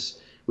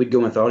 we'd go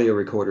with audio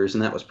recorders,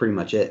 and that was pretty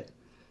much it.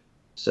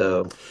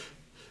 So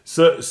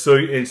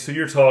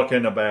you're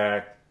talking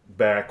about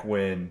back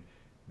when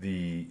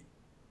the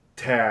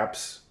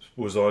Taps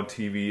was on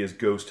TV as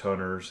Ghost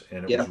Hunters,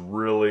 and it was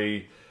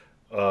really,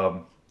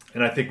 and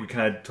I think we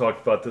kind of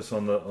talked about this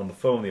on the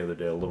phone the other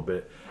day a little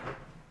bit.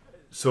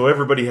 So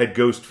everybody had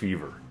ghost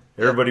fever.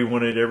 Everybody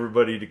wanted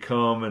everybody to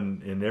come,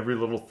 and every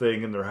little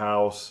thing in their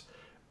house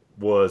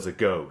was a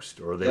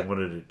ghost, or they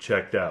wanted it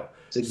checked out.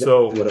 That's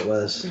exactly what it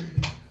was.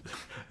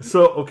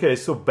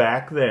 So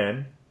back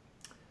then,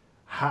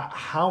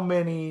 how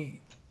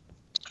many?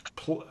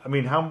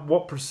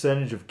 What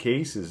percentage of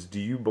cases do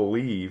you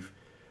believe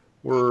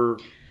were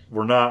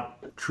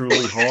not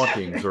truly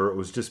hauntings, or it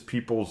was just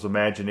people's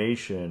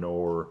imagination,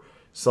 or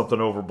something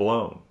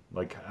overblown?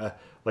 Like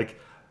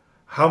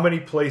how many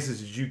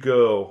places did you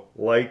go,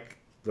 like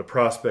the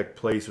Prospect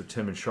Place or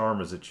Tim and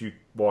Sharma's, that you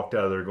walked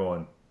out of there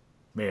going,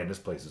 man, this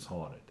place is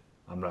haunted?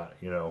 I'm not,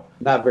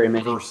 Not very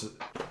many.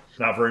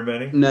 Not very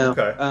many? No.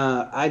 Okay.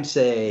 I'd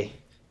say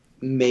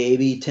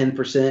maybe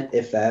 10%,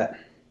 if that.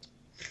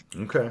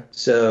 Okay.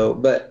 So,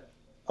 but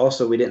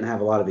also we didn't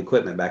have a lot of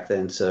equipment back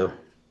then, so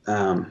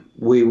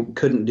we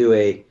couldn't do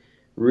a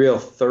real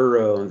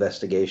thorough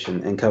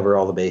investigation and cover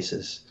all the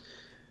bases.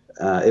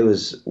 It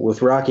was,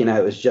 with Rocky and I,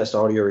 it was just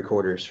audio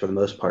recorders for the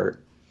most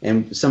part.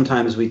 And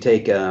sometimes we'd have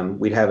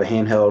a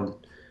handheld,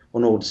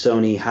 an old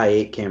Sony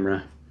Hi8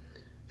 camera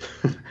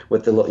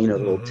with the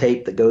little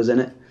tape that goes in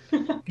it.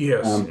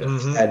 Yes.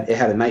 It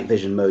had a night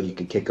vision mode you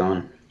could kick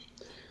on.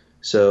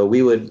 So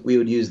we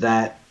would use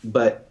that,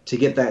 but to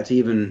get that to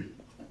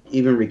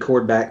even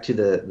record back to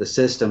the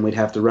system, we'd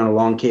have to run a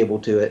long cable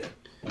to it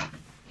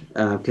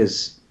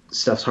because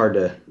stuff's hard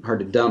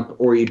to dump,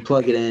 or you'd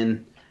plug it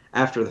in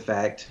after the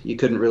fact. You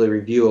couldn't really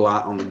review a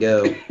lot on the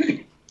go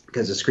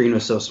because the screen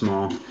was so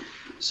small.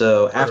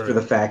 So after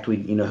the fact,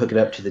 we'd hook it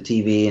up to the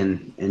TV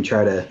and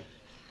try to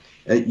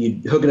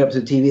you'd hook it up to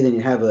the TV, then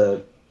you'd have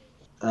either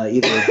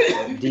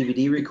a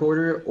DVD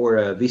recorder or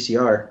a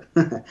VCR,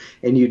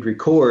 and you'd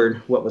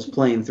record what was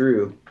playing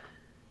through,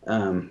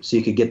 so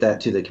you could get that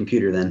to the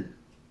computer then.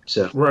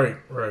 So right.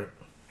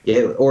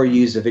 Yeah, or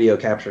use a video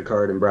capture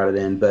card and brought it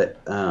in,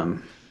 but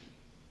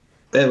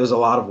it was a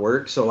lot of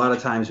work. So a lot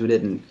of times we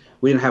didn't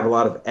have a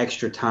lot of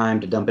extra time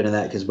to dump into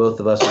that because both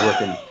of us were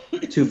working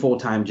 2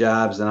 full-time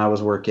jobs, and I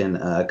was working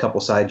a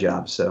couple side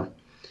jobs. So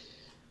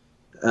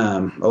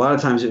a lot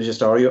of times it was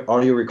just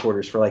audio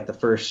recorders for like the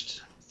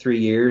first 3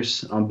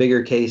 years on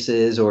bigger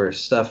cases or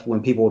stuff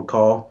when people would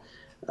call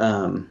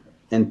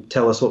and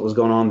tell us what was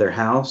going on in their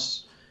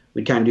house.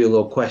 We'd kind of do a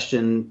little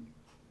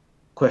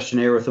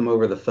questionnaire with them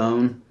over the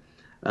phone,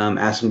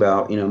 asking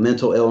about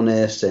mental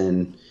illness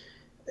and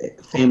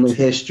family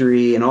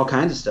history and all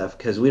kinds of stuff,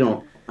 because we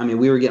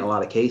were getting a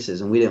lot of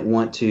cases, and we didn't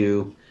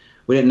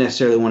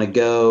necessarily want to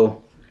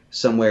go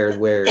somewhere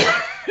where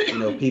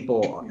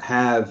people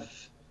have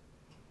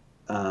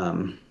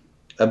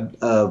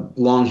a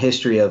long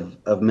history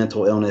of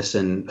mental illness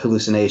and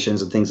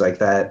hallucinations and things like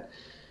that,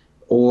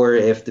 or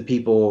if the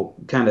people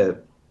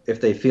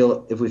if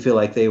we feel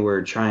like they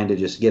were trying to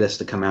just get us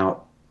to come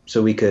out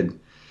so we could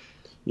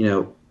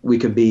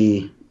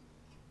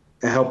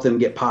help them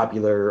get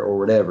popular or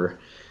whatever.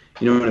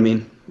 You know what I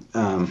mean?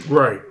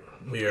 Right.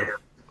 Yeah.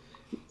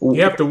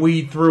 You have to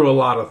weed through a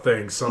lot of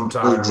things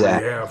sometimes.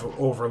 Exactly. You have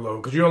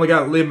overload because you only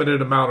got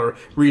limited amount of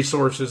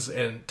resources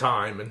and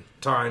time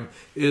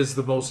is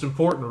the most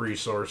important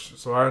resource.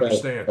 So I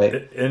understand.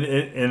 Right.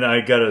 And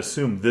I got to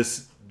assume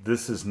this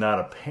is not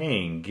a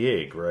paying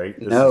gig, right?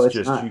 No, it's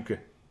not.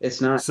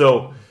 It's not.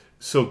 So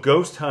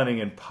ghost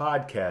hunting and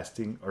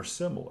podcasting are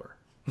similar.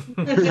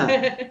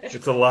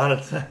 It's a lot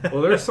of time.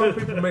 Well, there's some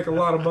people who make a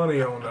lot of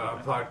money on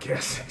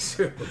podcasting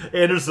too.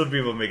 And there's some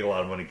people who make a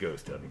lot of money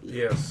ghost hunting.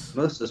 Yes.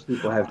 Most of those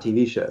people have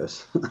TV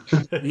shows.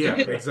 Yeah,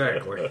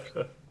 exactly.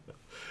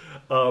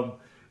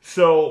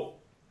 So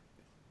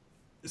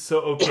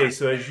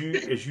as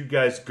you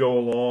guys go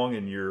along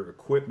and your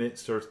equipment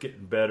starts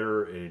getting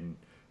better and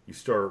you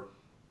start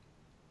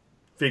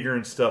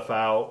figuring stuff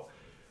out,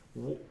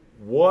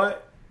 what's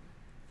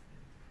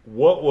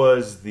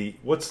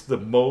the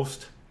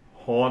most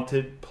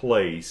haunted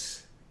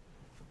place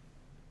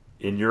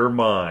in your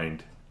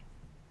mind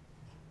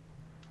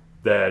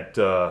that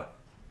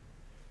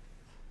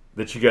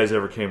you guys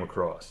ever came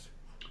across?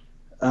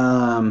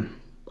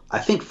 I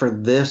think for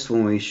this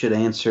one we should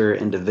answer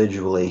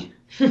individually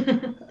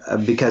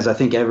because I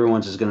think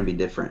everyone's is going to be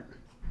different.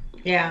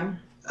 Yeah.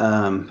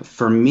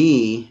 For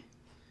me,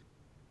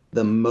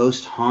 the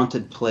most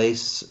haunted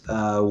place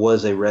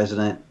was a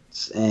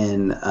residence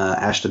in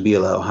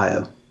Ashtabula,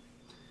 Ohio.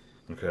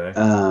 Okay.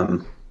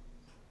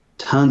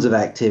 Tons of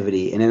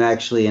activity, and it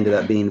actually ended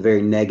up being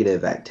very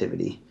negative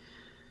activity.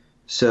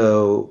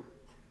 So,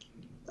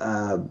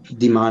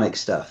 demonic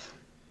stuff.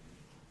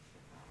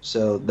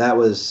 So that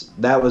was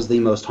the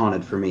most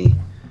haunted for me.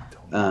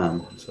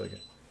 1 second.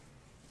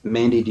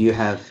 Mandy, do you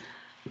have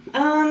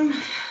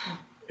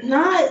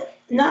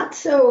Not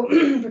so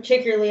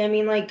particularly. I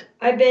mean, like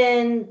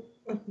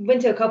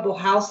went to a couple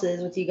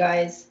houses with you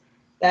guys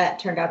that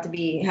turned out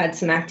to had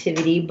some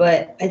activity,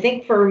 but I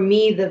think for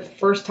me the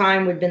first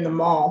time would have been the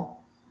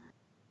mall.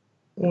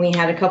 When we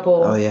had a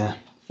couple. Oh yeah.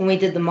 When we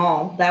did the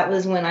mall, that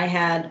was when I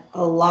had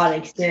a lot of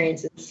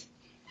experiences.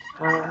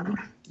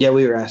 Yeah,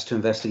 we were asked to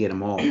investigate a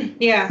mall.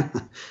 Yeah.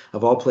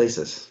 Of all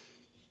places.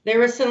 There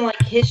was some like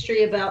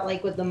history about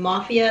like with the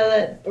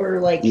mafia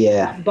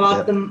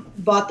bought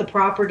the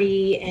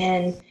property,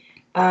 and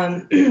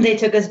they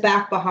took us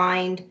back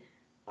behind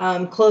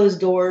closed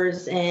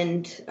doors,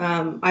 and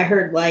I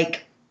heard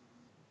like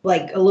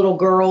a little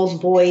girl's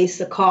voice,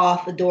 a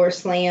cough, a door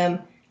slam,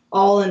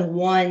 all in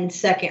 1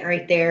 second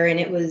right there, and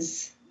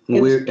we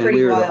were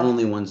the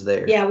only ones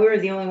there. Yeah, we were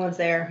the only ones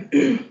there,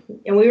 and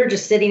we were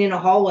just sitting in a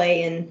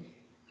hallway, and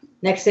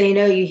next thing you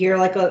know, you hear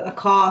like a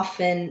cough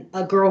and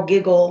a girl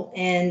giggle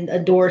and a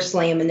door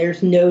slam, and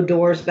there's no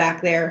doors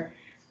back there.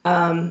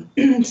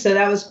 So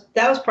that was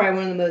probably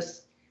one of the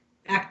most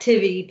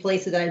activity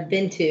places that I've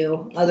been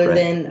to, other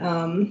than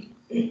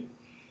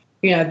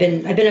I've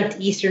been up to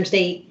Eastern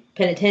State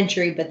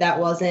Penitentiary, but that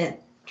wasn't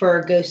for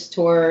a ghost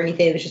tour or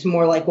anything. It was just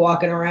more like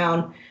walking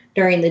around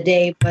during the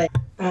day. But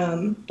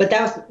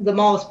the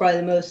mall was probably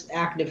the most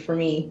active for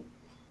me.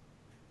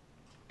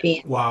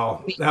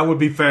 Wow, that would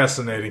be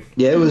fascinating.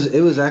 Yeah, it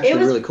was actually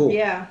really cool.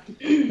 Yeah.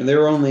 And there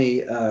were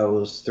only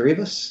was 3 of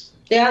us.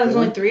 Yeah, there was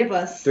only 3 of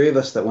us. 3 of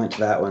us that went to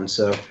that one.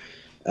 So,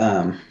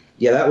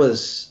 it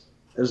was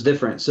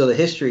different. So the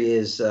history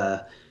is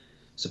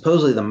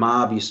supposedly the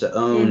mob used to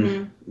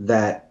own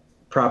that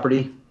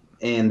property,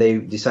 and they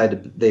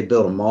decided they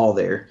built a mall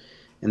there.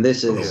 And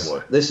this is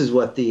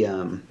what the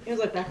it was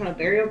like back on a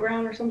burial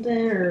ground or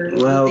something, or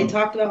they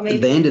talked about maybe.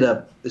 They ended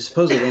up that's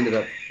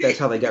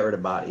how they got rid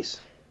of bodies.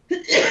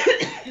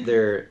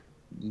 They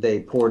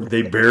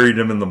buried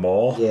them in the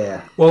mall.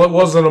 Yeah. Well, it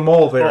wasn't a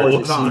mall there Oh, at it the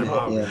was time, not.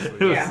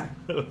 obviously. Yeah.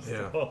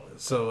 Yeah.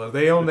 So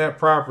they owned that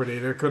property.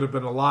 There could have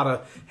been a lot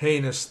of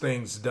heinous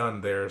things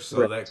done there,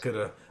 so that could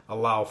have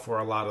allowed for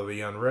a lot of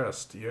the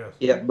unrest. Yes.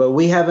 Yeah, but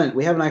we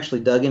haven't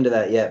actually dug into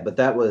that yet. But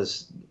that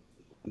was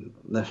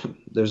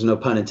there's no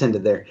pun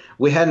intended there.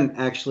 We hadn't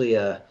actually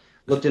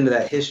looked into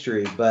that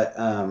history, but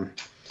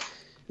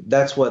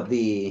that's what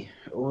the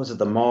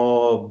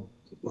mall.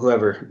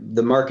 Whoever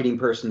the marketing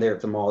person there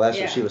at the mall, that's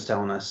what she was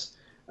telling us.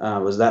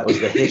 Was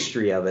the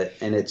history of it,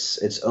 and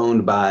it's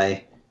owned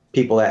by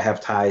people that have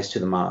ties to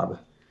the mob.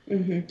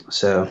 Mm-hmm.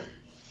 So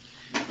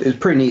it was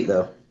pretty neat,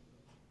 though.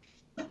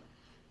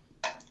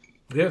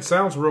 Yeah, it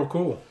sounds real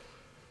cool.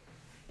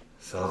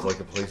 Sounds like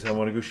a place I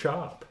want to go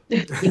shop.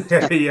 Yeah,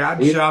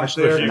 I'd shop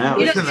there. And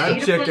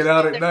I'd check it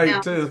out at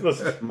night too.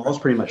 The mall's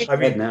pretty much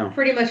dead now.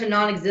 Pretty much a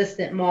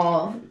non-existent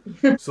mall.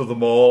 So the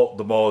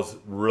mall is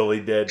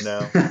really dead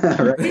now.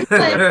 No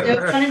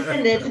pun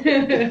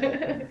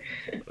intended.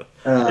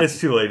 It's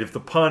too late. If the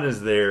pun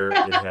is there,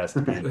 it has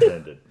to be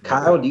intended.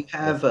 Kyle, do you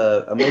have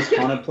a most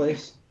haunted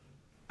place?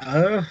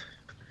 I'd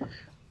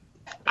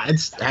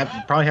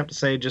probably have to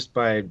say, just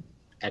by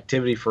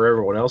activity for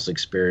everyone else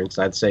experience,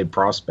 I'd say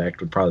Prospect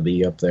would probably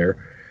be up there.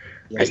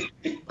 Yeah.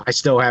 I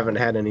still haven't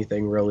had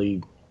anything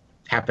really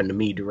happen to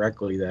me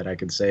directly that I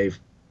could say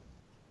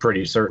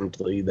pretty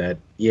certainly that,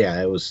 yeah,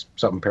 it was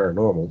something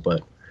paranormal,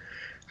 but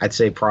I'd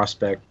say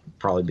Prospect would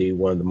probably be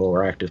one of the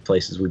more active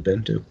places we've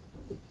been to.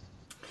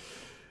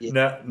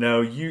 Yeah.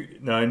 Now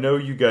I know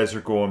you guys are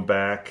going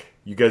back.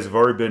 You guys have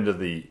already been to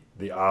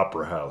the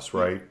Opera House,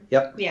 right?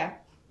 Yep. Yeah.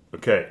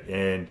 Okay,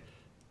 and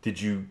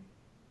you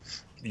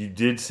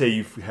did say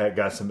you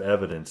got some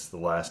evidence the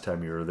last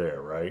time you were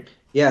there, right?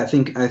 Yeah, I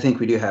think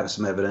we do have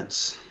some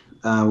evidence.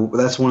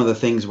 That's one of the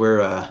things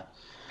we're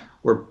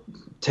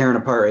tearing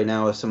apart right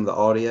now with some of the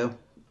audio.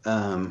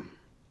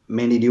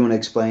 Mandy, do you want to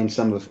explain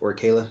or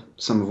Kayla,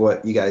 some of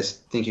what you guys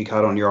think you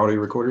caught on your audio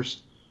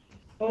recorders?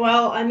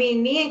 Well, I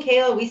mean, me and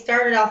Kayla, we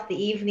started off the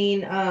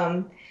evening.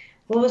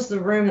 What was the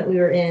room that we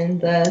were in?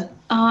 It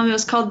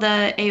was called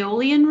the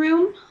Aeolian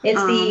Room.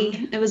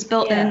 It was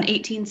built in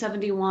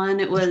 1871.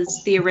 It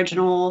was the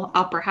original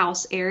Opera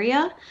House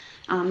area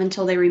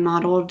until they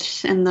remodeled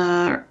in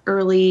the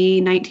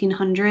early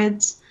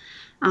 1900s.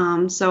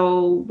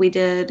 So we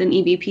did an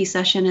EVP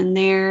session in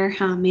there.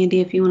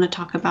 Mandy, if you want to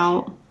talk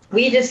about.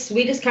 We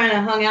just kind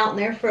of hung out in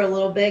there for a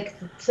little bit.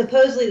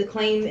 Supposedly the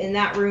claim in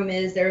that room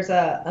is there's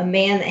a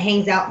man that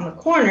hangs out in the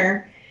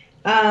corner.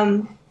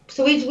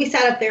 So we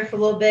sat up there for a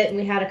little bit, and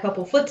we had a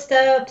couple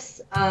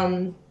footsteps,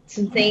 some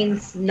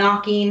things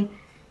knocking,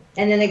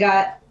 and then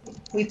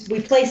we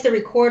placed the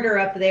recorder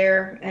up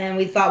there, and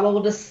we thought, well,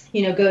 we'll just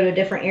go to a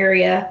different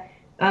area.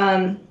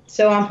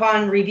 So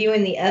upon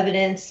reviewing the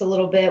evidence a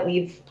little bit,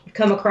 we've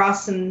come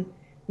across some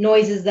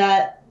noises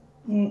that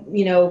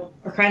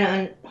are kind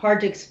of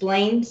hard to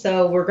explain.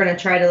 So we're going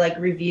to try to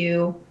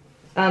review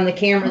the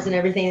cameras and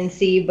everything and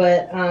see,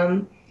 but.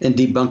 And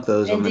debunk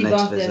those on the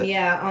next visit. Them,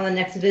 yeah, on the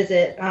next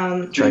visit.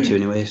 Try to,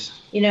 anyways.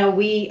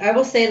 I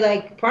will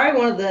say, probably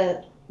one of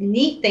the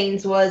neat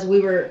things was we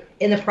were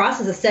in the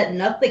process of setting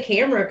up the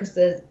camera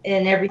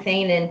and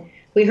everything, and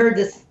we heard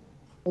this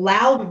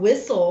loud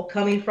whistle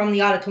coming from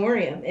the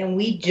auditorium, and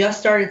we just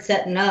started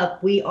setting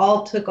up. We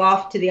all took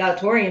off to the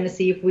auditorium to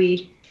see if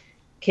we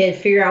could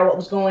figure out what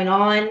was going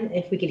on,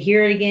 if we could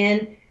hear it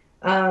again.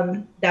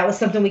 That was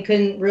something we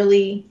couldn't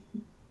really,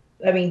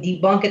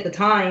 debunk at the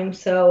time.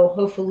 So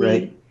hopefully,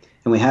 right.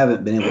 And we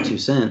haven't been able to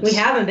since. We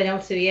haven't been able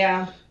to,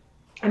 yeah.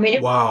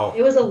 Wow.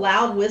 It was a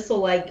loud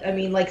whistle, and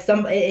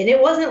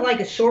it wasn't like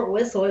a short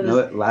whistle.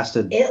 It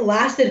lasted. It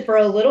lasted for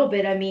a little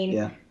bit.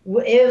 Yeah.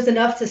 It was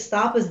enough to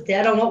stop us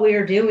dead on what we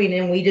were doing,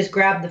 and we just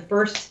grabbed the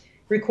first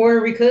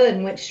recorder we could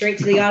and went straight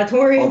to the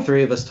auditorium. All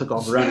three of us took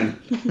off running.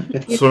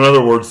 So in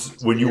other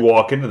words, when you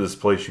walk into this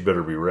place, you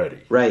better be ready.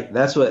 Right.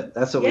 That's what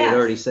we had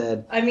already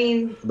said.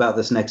 About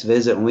this next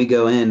visit. When we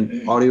go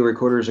in, audio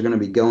recorders are going to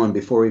be going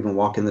before we even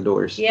walk in the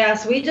doors. Yeah.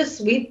 So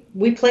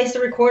we placed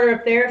the recorder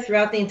up there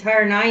throughout the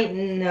entire night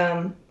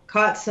and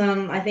caught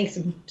some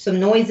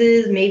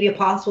noises, maybe a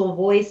possible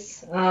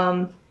voice.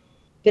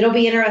 It'll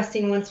be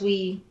interesting once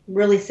we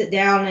really sit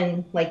down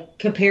and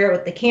compare it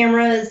with the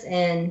cameras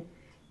and.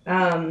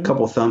 A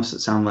couple thumps that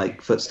sound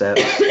like footsteps.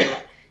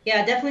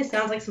 Yeah, it definitely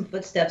sounds like some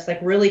footsteps,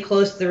 really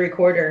close to the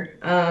recorder.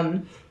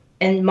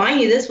 And mind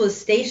you, this was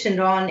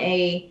stationed on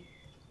I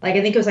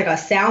think it was a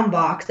sound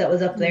box that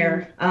was up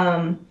there.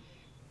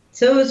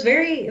 So it was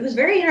very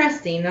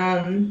interesting.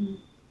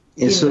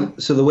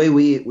 So the way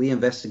we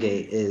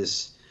investigate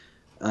is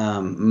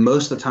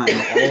most of the time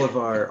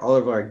all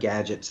of our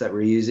gadgets that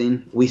we're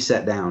using, we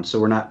set down, so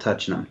we're not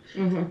touching them.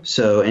 Mm-hmm.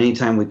 So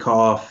anytime we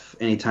cough,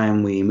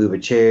 anytime we move a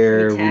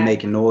chair, we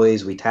make a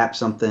noise, we tap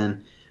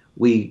something,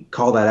 we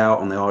call that out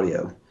on the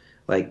audio.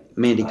 Like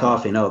Mandy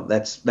coughing,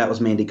 that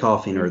was Mandy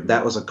coughing, or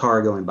that was a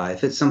car going by.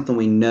 If it's something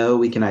we know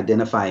we can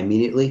identify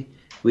immediately,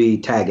 we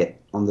tag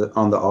it on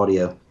the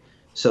audio.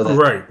 So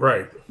that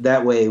right.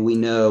 That way we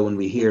know when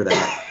we hear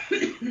that,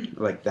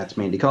 that's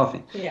Mandy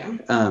coughing. Yeah.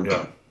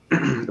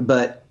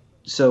 But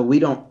so we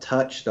don't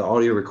touch the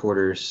audio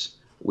recorders.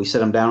 We set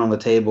them down on the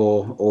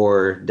table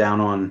or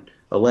down on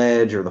a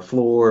ledge or the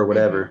floor or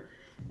whatever.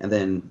 And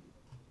then,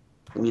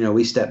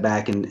 we step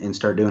back and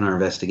start doing our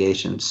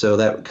investigation. So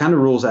that kind of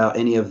rules out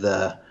any of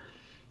the,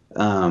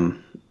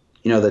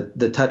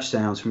 the touch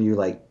sounds from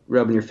you,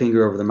 rubbing your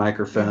finger over the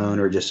microphone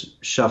or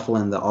just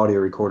shuffling the audio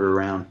recorder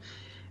around.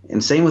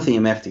 And same with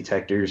EMF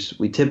detectors.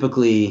 We'll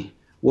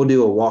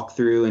do a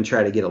walkthrough and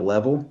try to get a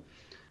level.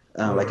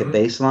 Like a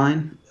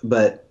baseline,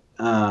 but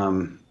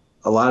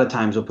a lot of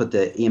times we'll put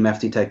the EMF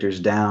detectors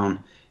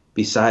down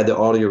beside the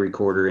audio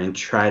recorder and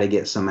try to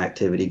get some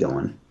activity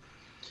going.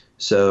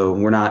 So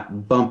we're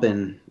not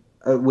bumping.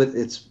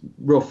 It's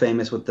real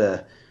famous with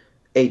the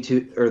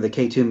A2 or the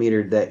K2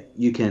 meter that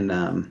you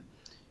can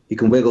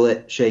wiggle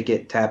it, shake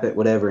it, tap it,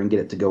 whatever, and get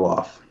it to go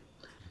off.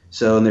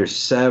 So and there's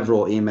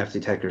several EMF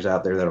detectors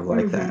out there that are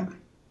like that.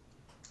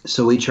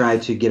 So we try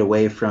to get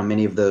away from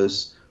any of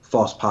those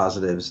false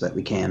positives that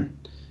we can.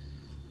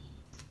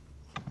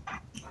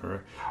 All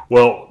right.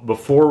 Well,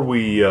 before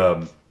we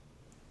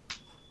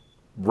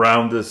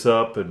round this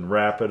up and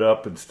wrap it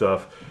up and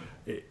stuff,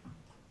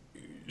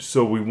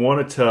 so we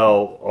want to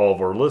tell all of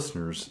our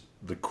listeners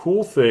the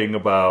cool thing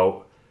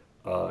about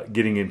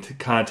getting into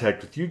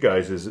contact with you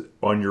guys is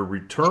on your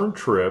return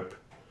trip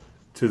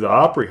to the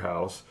Opry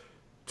House,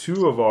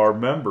 2 of our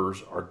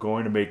members are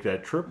going to make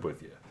that trip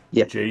with you.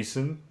 Yep.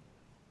 Jason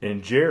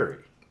and Jerry.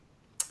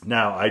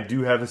 Now, I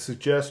do have a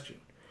suggestion.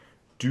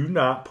 Do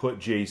not put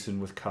Jason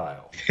with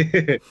Kyle.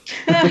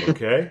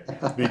 Okay?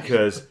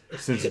 Because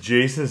since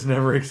Jason's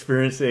never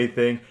experienced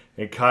anything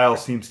and Kyle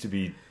seems to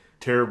be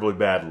terribly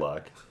bad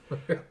luck,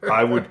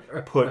 I would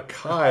put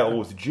Kyle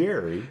with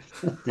Jerry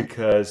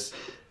because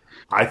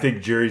I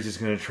think Jerry's just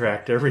going to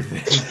attract everything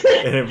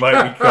and it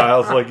might be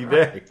Kyle's lucky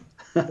day.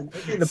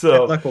 The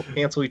bad luck will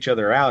cancel each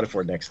other out if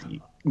we're next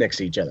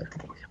to each other.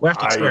 We'll have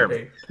to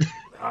experiment.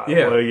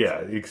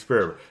 The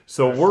experiment.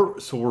 So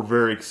we're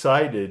very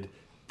excited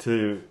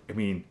to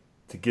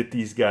get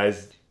these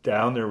guys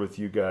down there with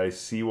you guys,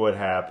 see what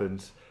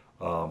happens.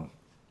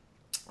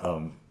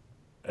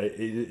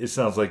 It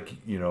sounds like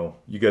you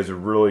guys are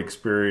really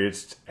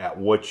experienced at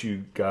what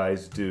you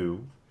guys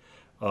do.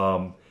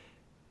 Like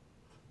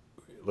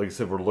I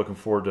said, we're looking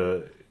forward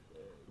to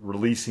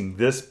releasing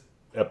this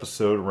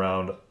episode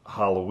around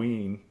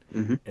Halloween,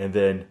 and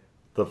then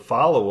the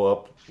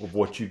follow-up of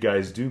what you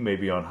guys do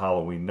maybe on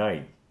Halloween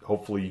night.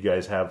 Hopefully you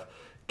guys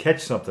catch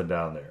something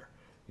down there.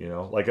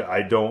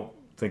 I don't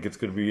think it's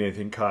going to be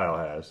anything Kyle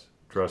has.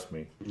 Trust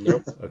me.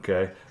 Nope.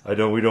 Okay.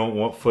 We don't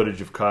want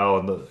footage of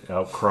Kyle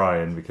out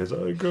crying because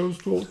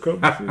ghost will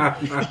come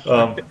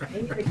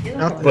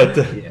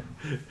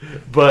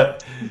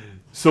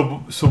So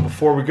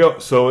before we go,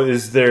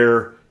 is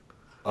there?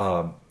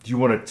 Do you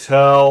want to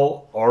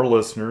tell our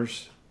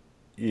listeners?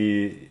 Are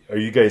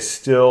you guys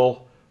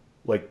still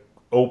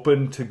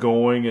open to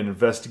going and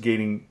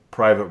investigating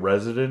private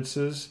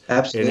residences?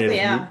 Absolutely.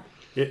 And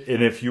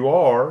if you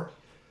are,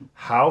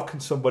 how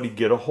can somebody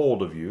get a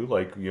hold of you?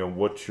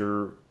 What's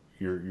your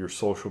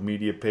social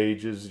media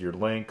pages, your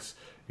links,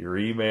 your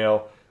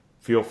email?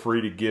 Feel free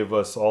to give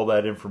us all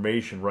that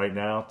information right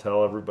now.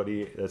 Tell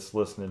everybody that's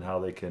listening how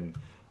they can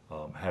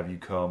have you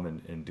come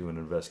and do an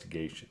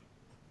investigation.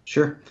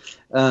 Sure.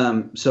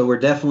 So we're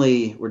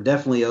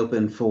definitely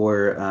open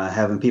for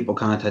having people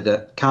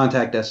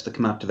contact us to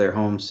come out to their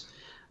homes.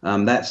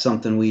 That's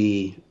something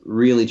we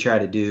really try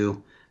to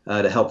do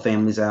to help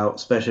families out,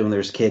 especially when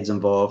there's kids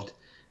involved.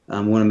 We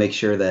want to make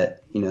sure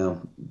that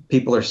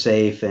people are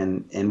safe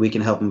and we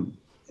can help them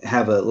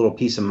have a little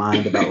peace of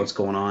mind about what's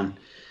going on.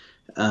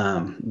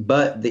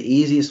 But the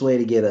easiest way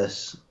to get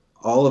us,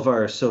 all of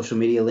our social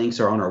media links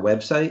are on our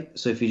website.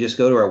 So if you just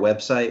go to our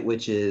website,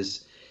 which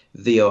is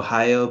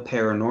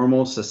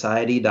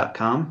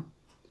theohioparanormalsociety.com,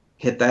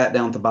 hit that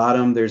down at the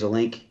bottom. There's a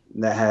link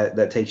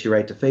that takes you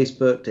right to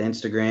Facebook, to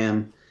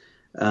Instagram,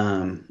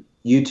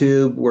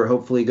 YouTube. We're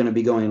hopefully going to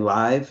be going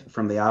live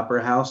from the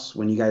Opera House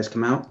when you guys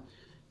come out,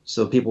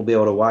 so people will be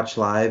able to watch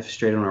live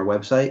straight on our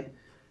website.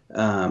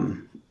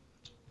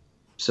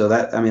 So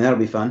that'll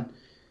be fun.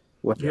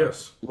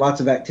 Yes. Lots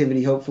of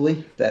activity,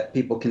 hopefully, that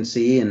people can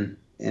see and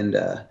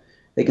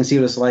they can see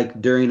what it's like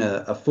during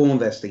a full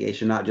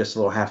investigation, not just a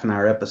little half an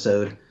hour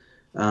episode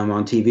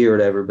on TV or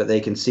whatever, but they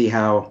can see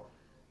how,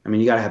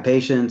 you got to have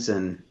patience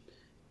and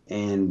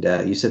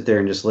you sit there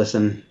and just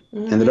listen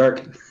in the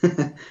dark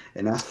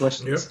and ask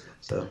questions. Yep.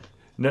 So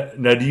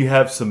now, do you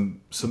have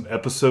some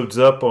episodes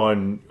up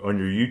on your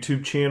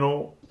YouTube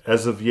channel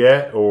as of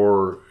yet,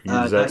 or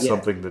is that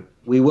something that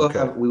we will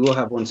have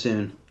one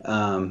soon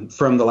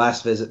from the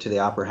last visit to the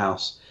Opera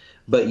House?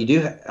 But you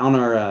do on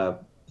our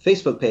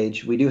Facebook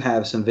page, we do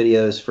have some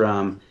videos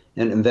from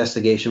an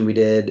investigation we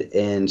did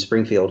in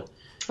Springfield.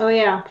 Oh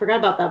yeah, forgot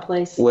about that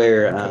place.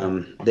 Where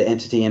the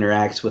entity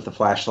interacts with the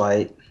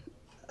flashlight.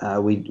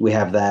 We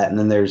have that, and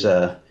then there's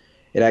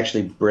it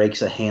actually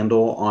breaks a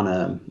handle on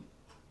a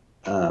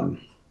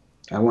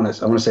I want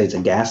to say it's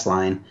a gas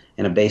line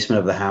in a basement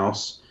of the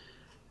house.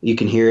 You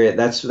can hear it.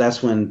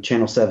 That's when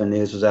Channel 7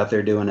 News was out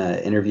there doing an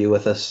interview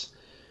with us.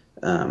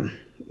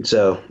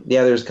 So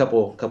yeah, there's a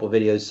couple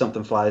videos.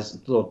 Something flies,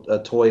 a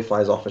toy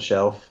flies off a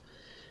shelf.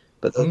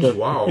 But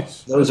wow,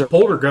 those are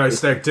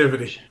poltergeist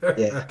activity.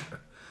 Yeah.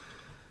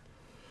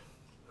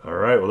 All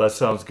right. Well, that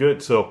sounds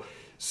good. So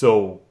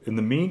in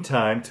the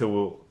meantime,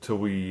 till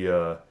we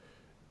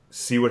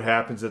see what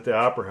happens at the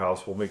Opera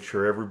House, we'll make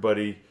sure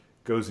everybody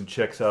goes and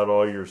checks out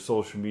all your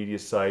social media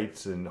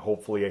sites, and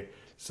hopefully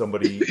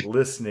somebody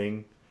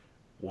listening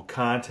will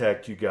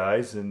contact you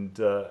guys, and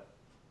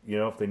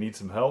if they need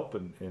some help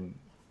and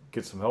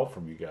get some help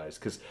from you guys,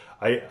 because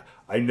I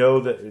know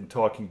that in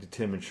talking to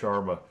Tim and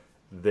Sharma,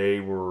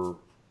 they were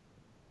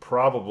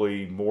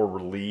probably more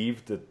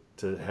relieved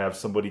to have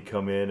somebody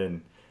come in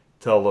and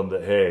tell them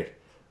that, hey,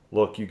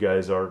 look, you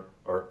guys aren't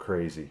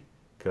crazy,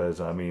 because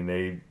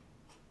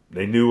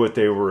they knew what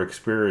they were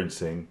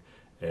experiencing,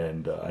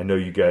 and I know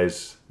you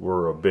guys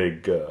were a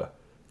big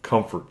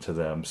comfort to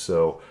them.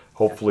 So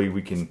hopefully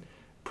we can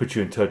put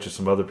you in touch with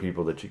some other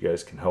people that you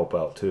guys can help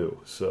out too.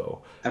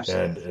 So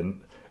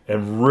absolutely.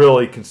 And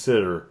really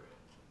consider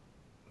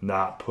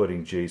not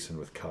putting Jason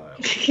with Kyle.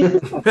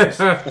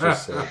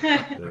 just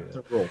say.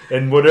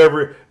 And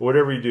whatever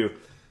you do,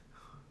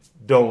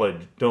 don't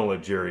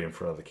let Jerry in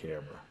front of the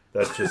camera.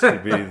 That's just to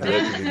be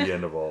the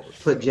end of all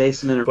this. Put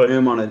Jason in a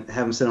room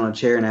have him sit on a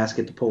chair and ask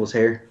it to pull his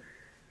hair.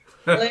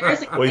 Well, there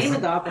is a game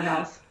at the Opera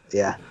House.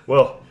 Yeah.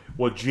 Well,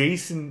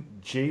 Jason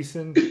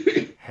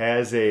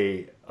has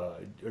a.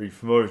 Are you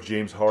familiar with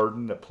James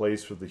Harden that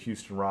plays for the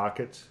Houston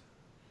Rockets?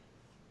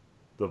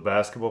 The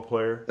basketball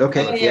player.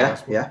 Okay. Oh,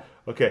 yeah.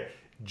 Okay.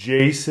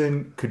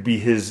 Jason could be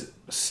his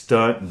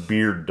stunt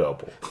beard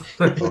double.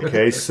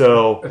 Okay,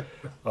 so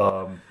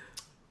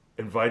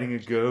inviting a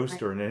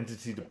ghost or an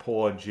entity to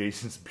pull on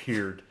Jason's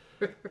beard,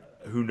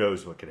 who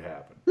knows what could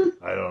happen?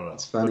 I don't know.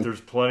 But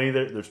there's plenty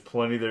there. There's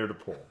plenty there to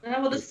pull.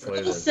 And we'll just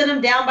sit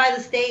them down by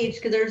the stage,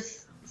 because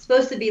there's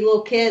supposed to be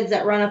little kids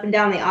that run up and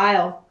down the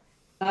aisle,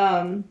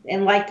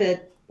 and like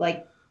to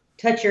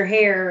touch your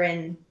hair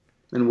and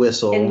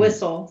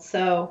whistle.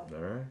 So.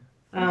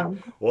 All right.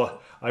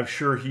 Well, I'm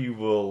sure he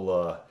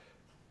will.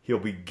 He'll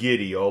be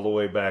giddy all the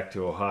way back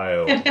to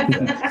Ohio.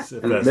 This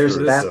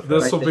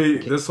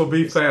will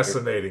be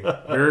fascinating.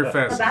 Very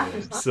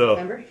fascinating. So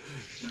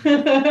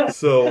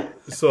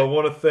I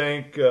want to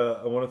thank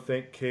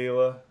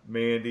Kayla,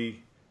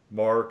 Mandy,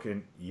 Mark,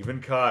 and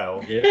even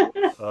Kyle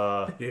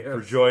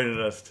for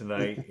joining us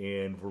tonight,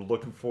 and we're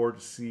looking forward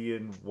to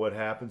seeing what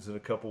happens in a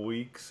couple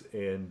weeks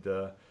and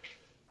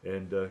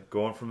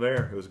going from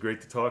there. It was great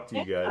to talk to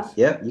you guys.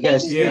 Yeah, you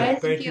guys. Yeah,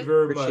 thank you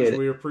very much.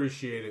 We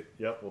appreciate it.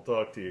 Yep, we'll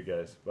talk to you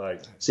guys. Bye.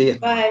 See you.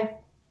 Bye.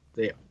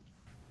 See ya.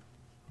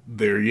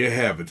 There you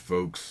have it,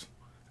 folks.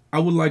 I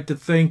would like to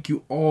thank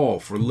you all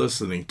for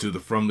listening to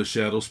the From the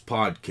Shadows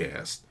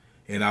podcast,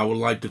 and I would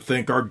like to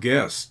thank our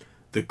guests,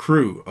 the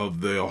crew of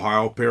the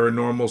Ohio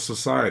Paranormal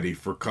Society,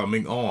 for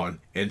coming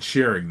on and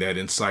sharing that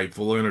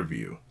insightful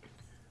interview.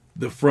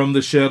 The From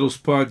the Shadows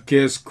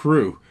podcast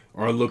crew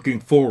are looking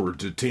forward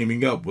to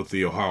teaming up with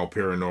the Ohio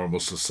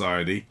Paranormal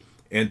Society,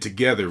 and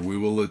together we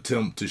will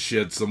attempt to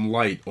shed some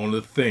light on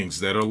the things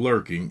that are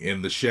lurking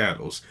in the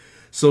shadows.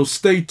 So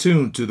stay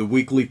tuned to the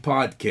weekly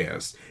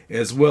podcast,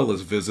 as well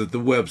as visit the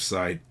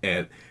website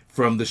at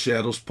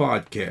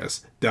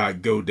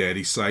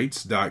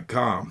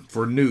FromTheShadowsPodcast.GoDaddySites.com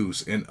for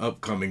news and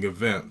upcoming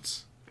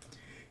events.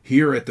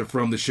 Here at the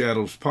From the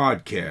Shadows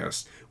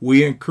Podcast,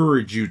 we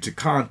encourage you to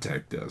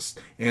contact us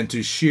and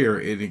to share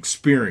an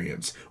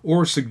experience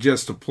or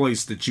suggest a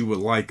place that you would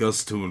like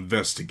us to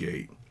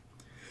investigate.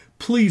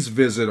 Please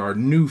visit our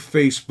new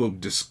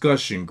Facebook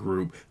discussion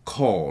group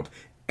called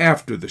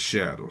After the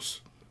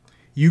Shadows.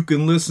 You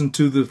can listen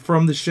to the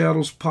From the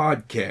Shadows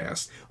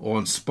Podcast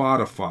on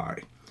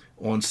Spotify,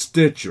 on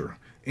Stitcher,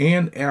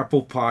 and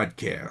Apple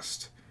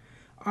Podcast.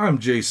 I'm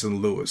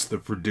Jason Lewis, the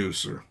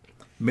producer.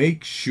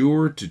 Make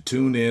sure to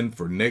tune in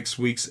for next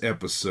week's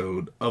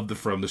episode of the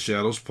From the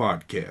Shadows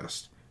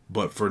Podcast.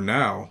 But for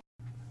now,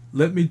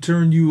 let me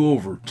turn you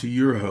over to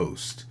your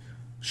host,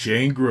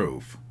 Shane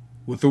Grove,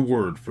 with a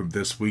word from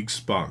this week's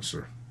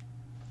sponsor.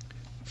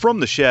 From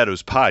the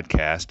Shadows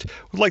Podcast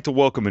would like to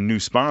welcome a new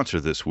sponsor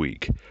this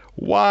week,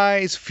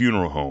 Wise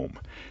Funeral Home.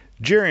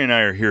 Jerry and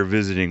I are here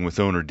visiting with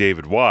owner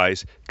David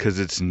Wise because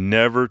it's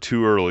never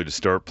too early to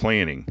start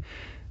planning.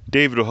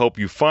 David will help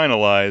you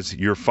finalize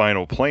your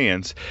final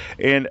plans.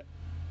 And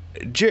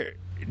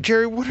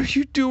Jerry, what are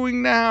you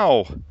doing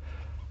now?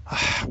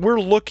 We're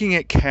looking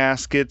at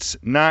caskets,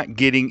 not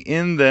getting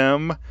in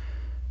them.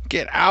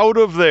 Get out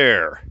of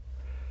there.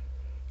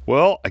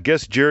 Well, I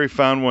guess Jerry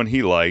found one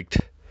he liked.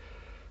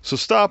 So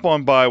stop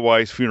on by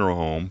Wise Funeral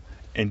Home,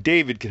 and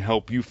David can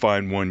help you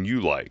find one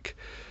you like.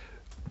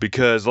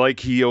 Because like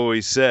he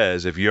always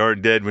says, if you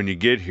aren't dead when you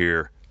get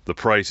here, the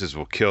prices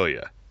will kill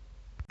you.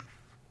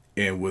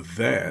 And with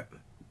that,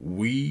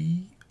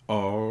 we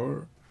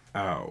are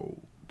out.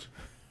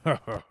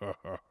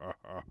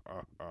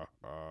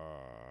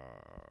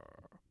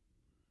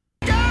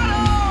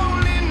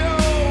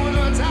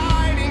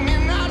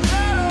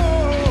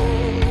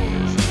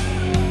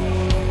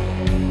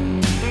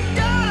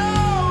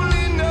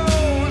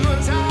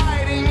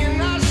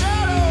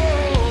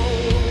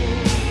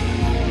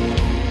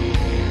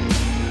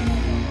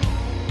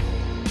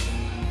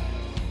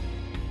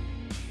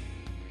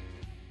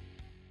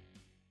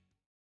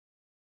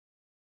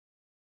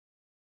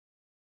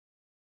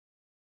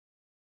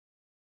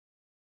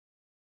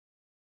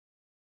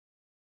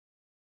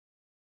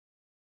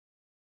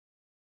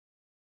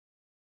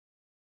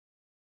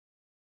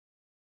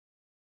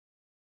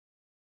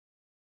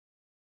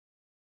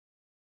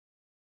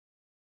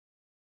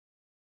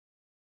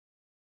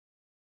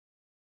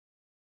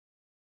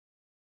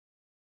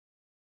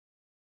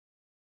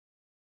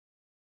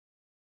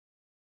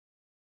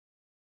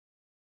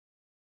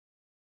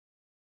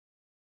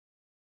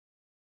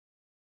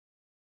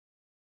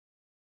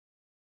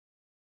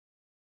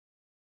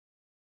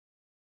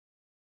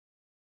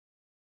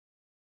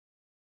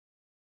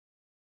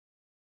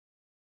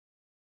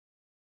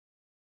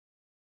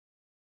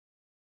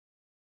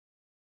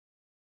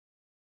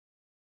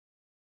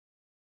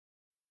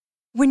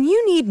 When you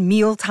need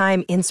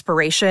mealtime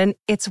inspiration,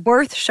 it's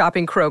worth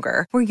shopping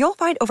Kroger, where you'll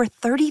find over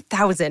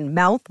 30,000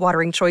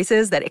 mouth-watering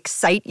choices that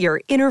excite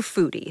your inner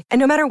foodie. And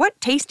no matter what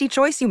tasty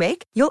choice you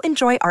make, you'll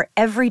enjoy our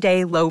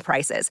everyday low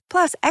prices,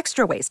 plus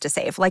extra ways to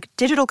save, like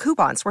digital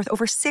coupons worth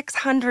over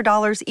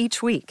 $600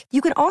 each week.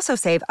 You can also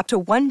save up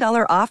to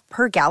 $1 off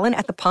per gallon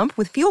at the pump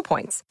with fuel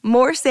points.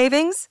 More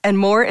savings and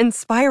more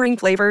inspiring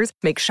flavors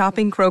make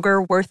shopping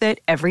Kroger worth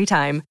it every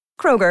time.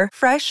 Kroger,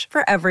 fresh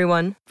for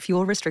everyone.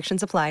 Fuel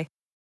restrictions apply.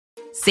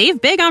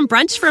 Save big on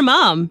brunch for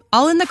mom,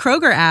 all in the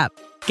Kroger app.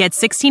 Get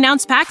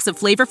 16-ounce packs of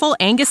flavorful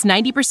Angus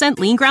 90%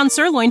 lean ground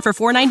sirloin for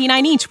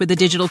 $4.99 each with a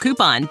digital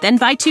coupon. Then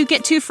buy 2,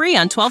 get 2 free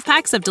on 12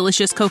 packs of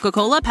delicious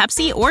Coca-Cola,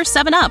 Pepsi, or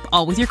 7-Up,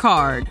 all with your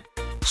card.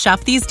 Shop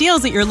these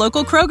deals at your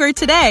local Kroger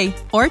today,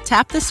 or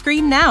tap the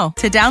screen now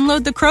to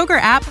download the Kroger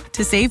app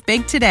to save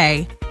big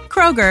today.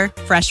 Kroger,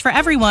 fresh for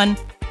everyone.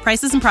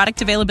 Prices and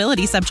product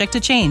availability subject to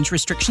change.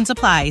 Restrictions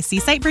apply. See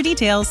site for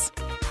details.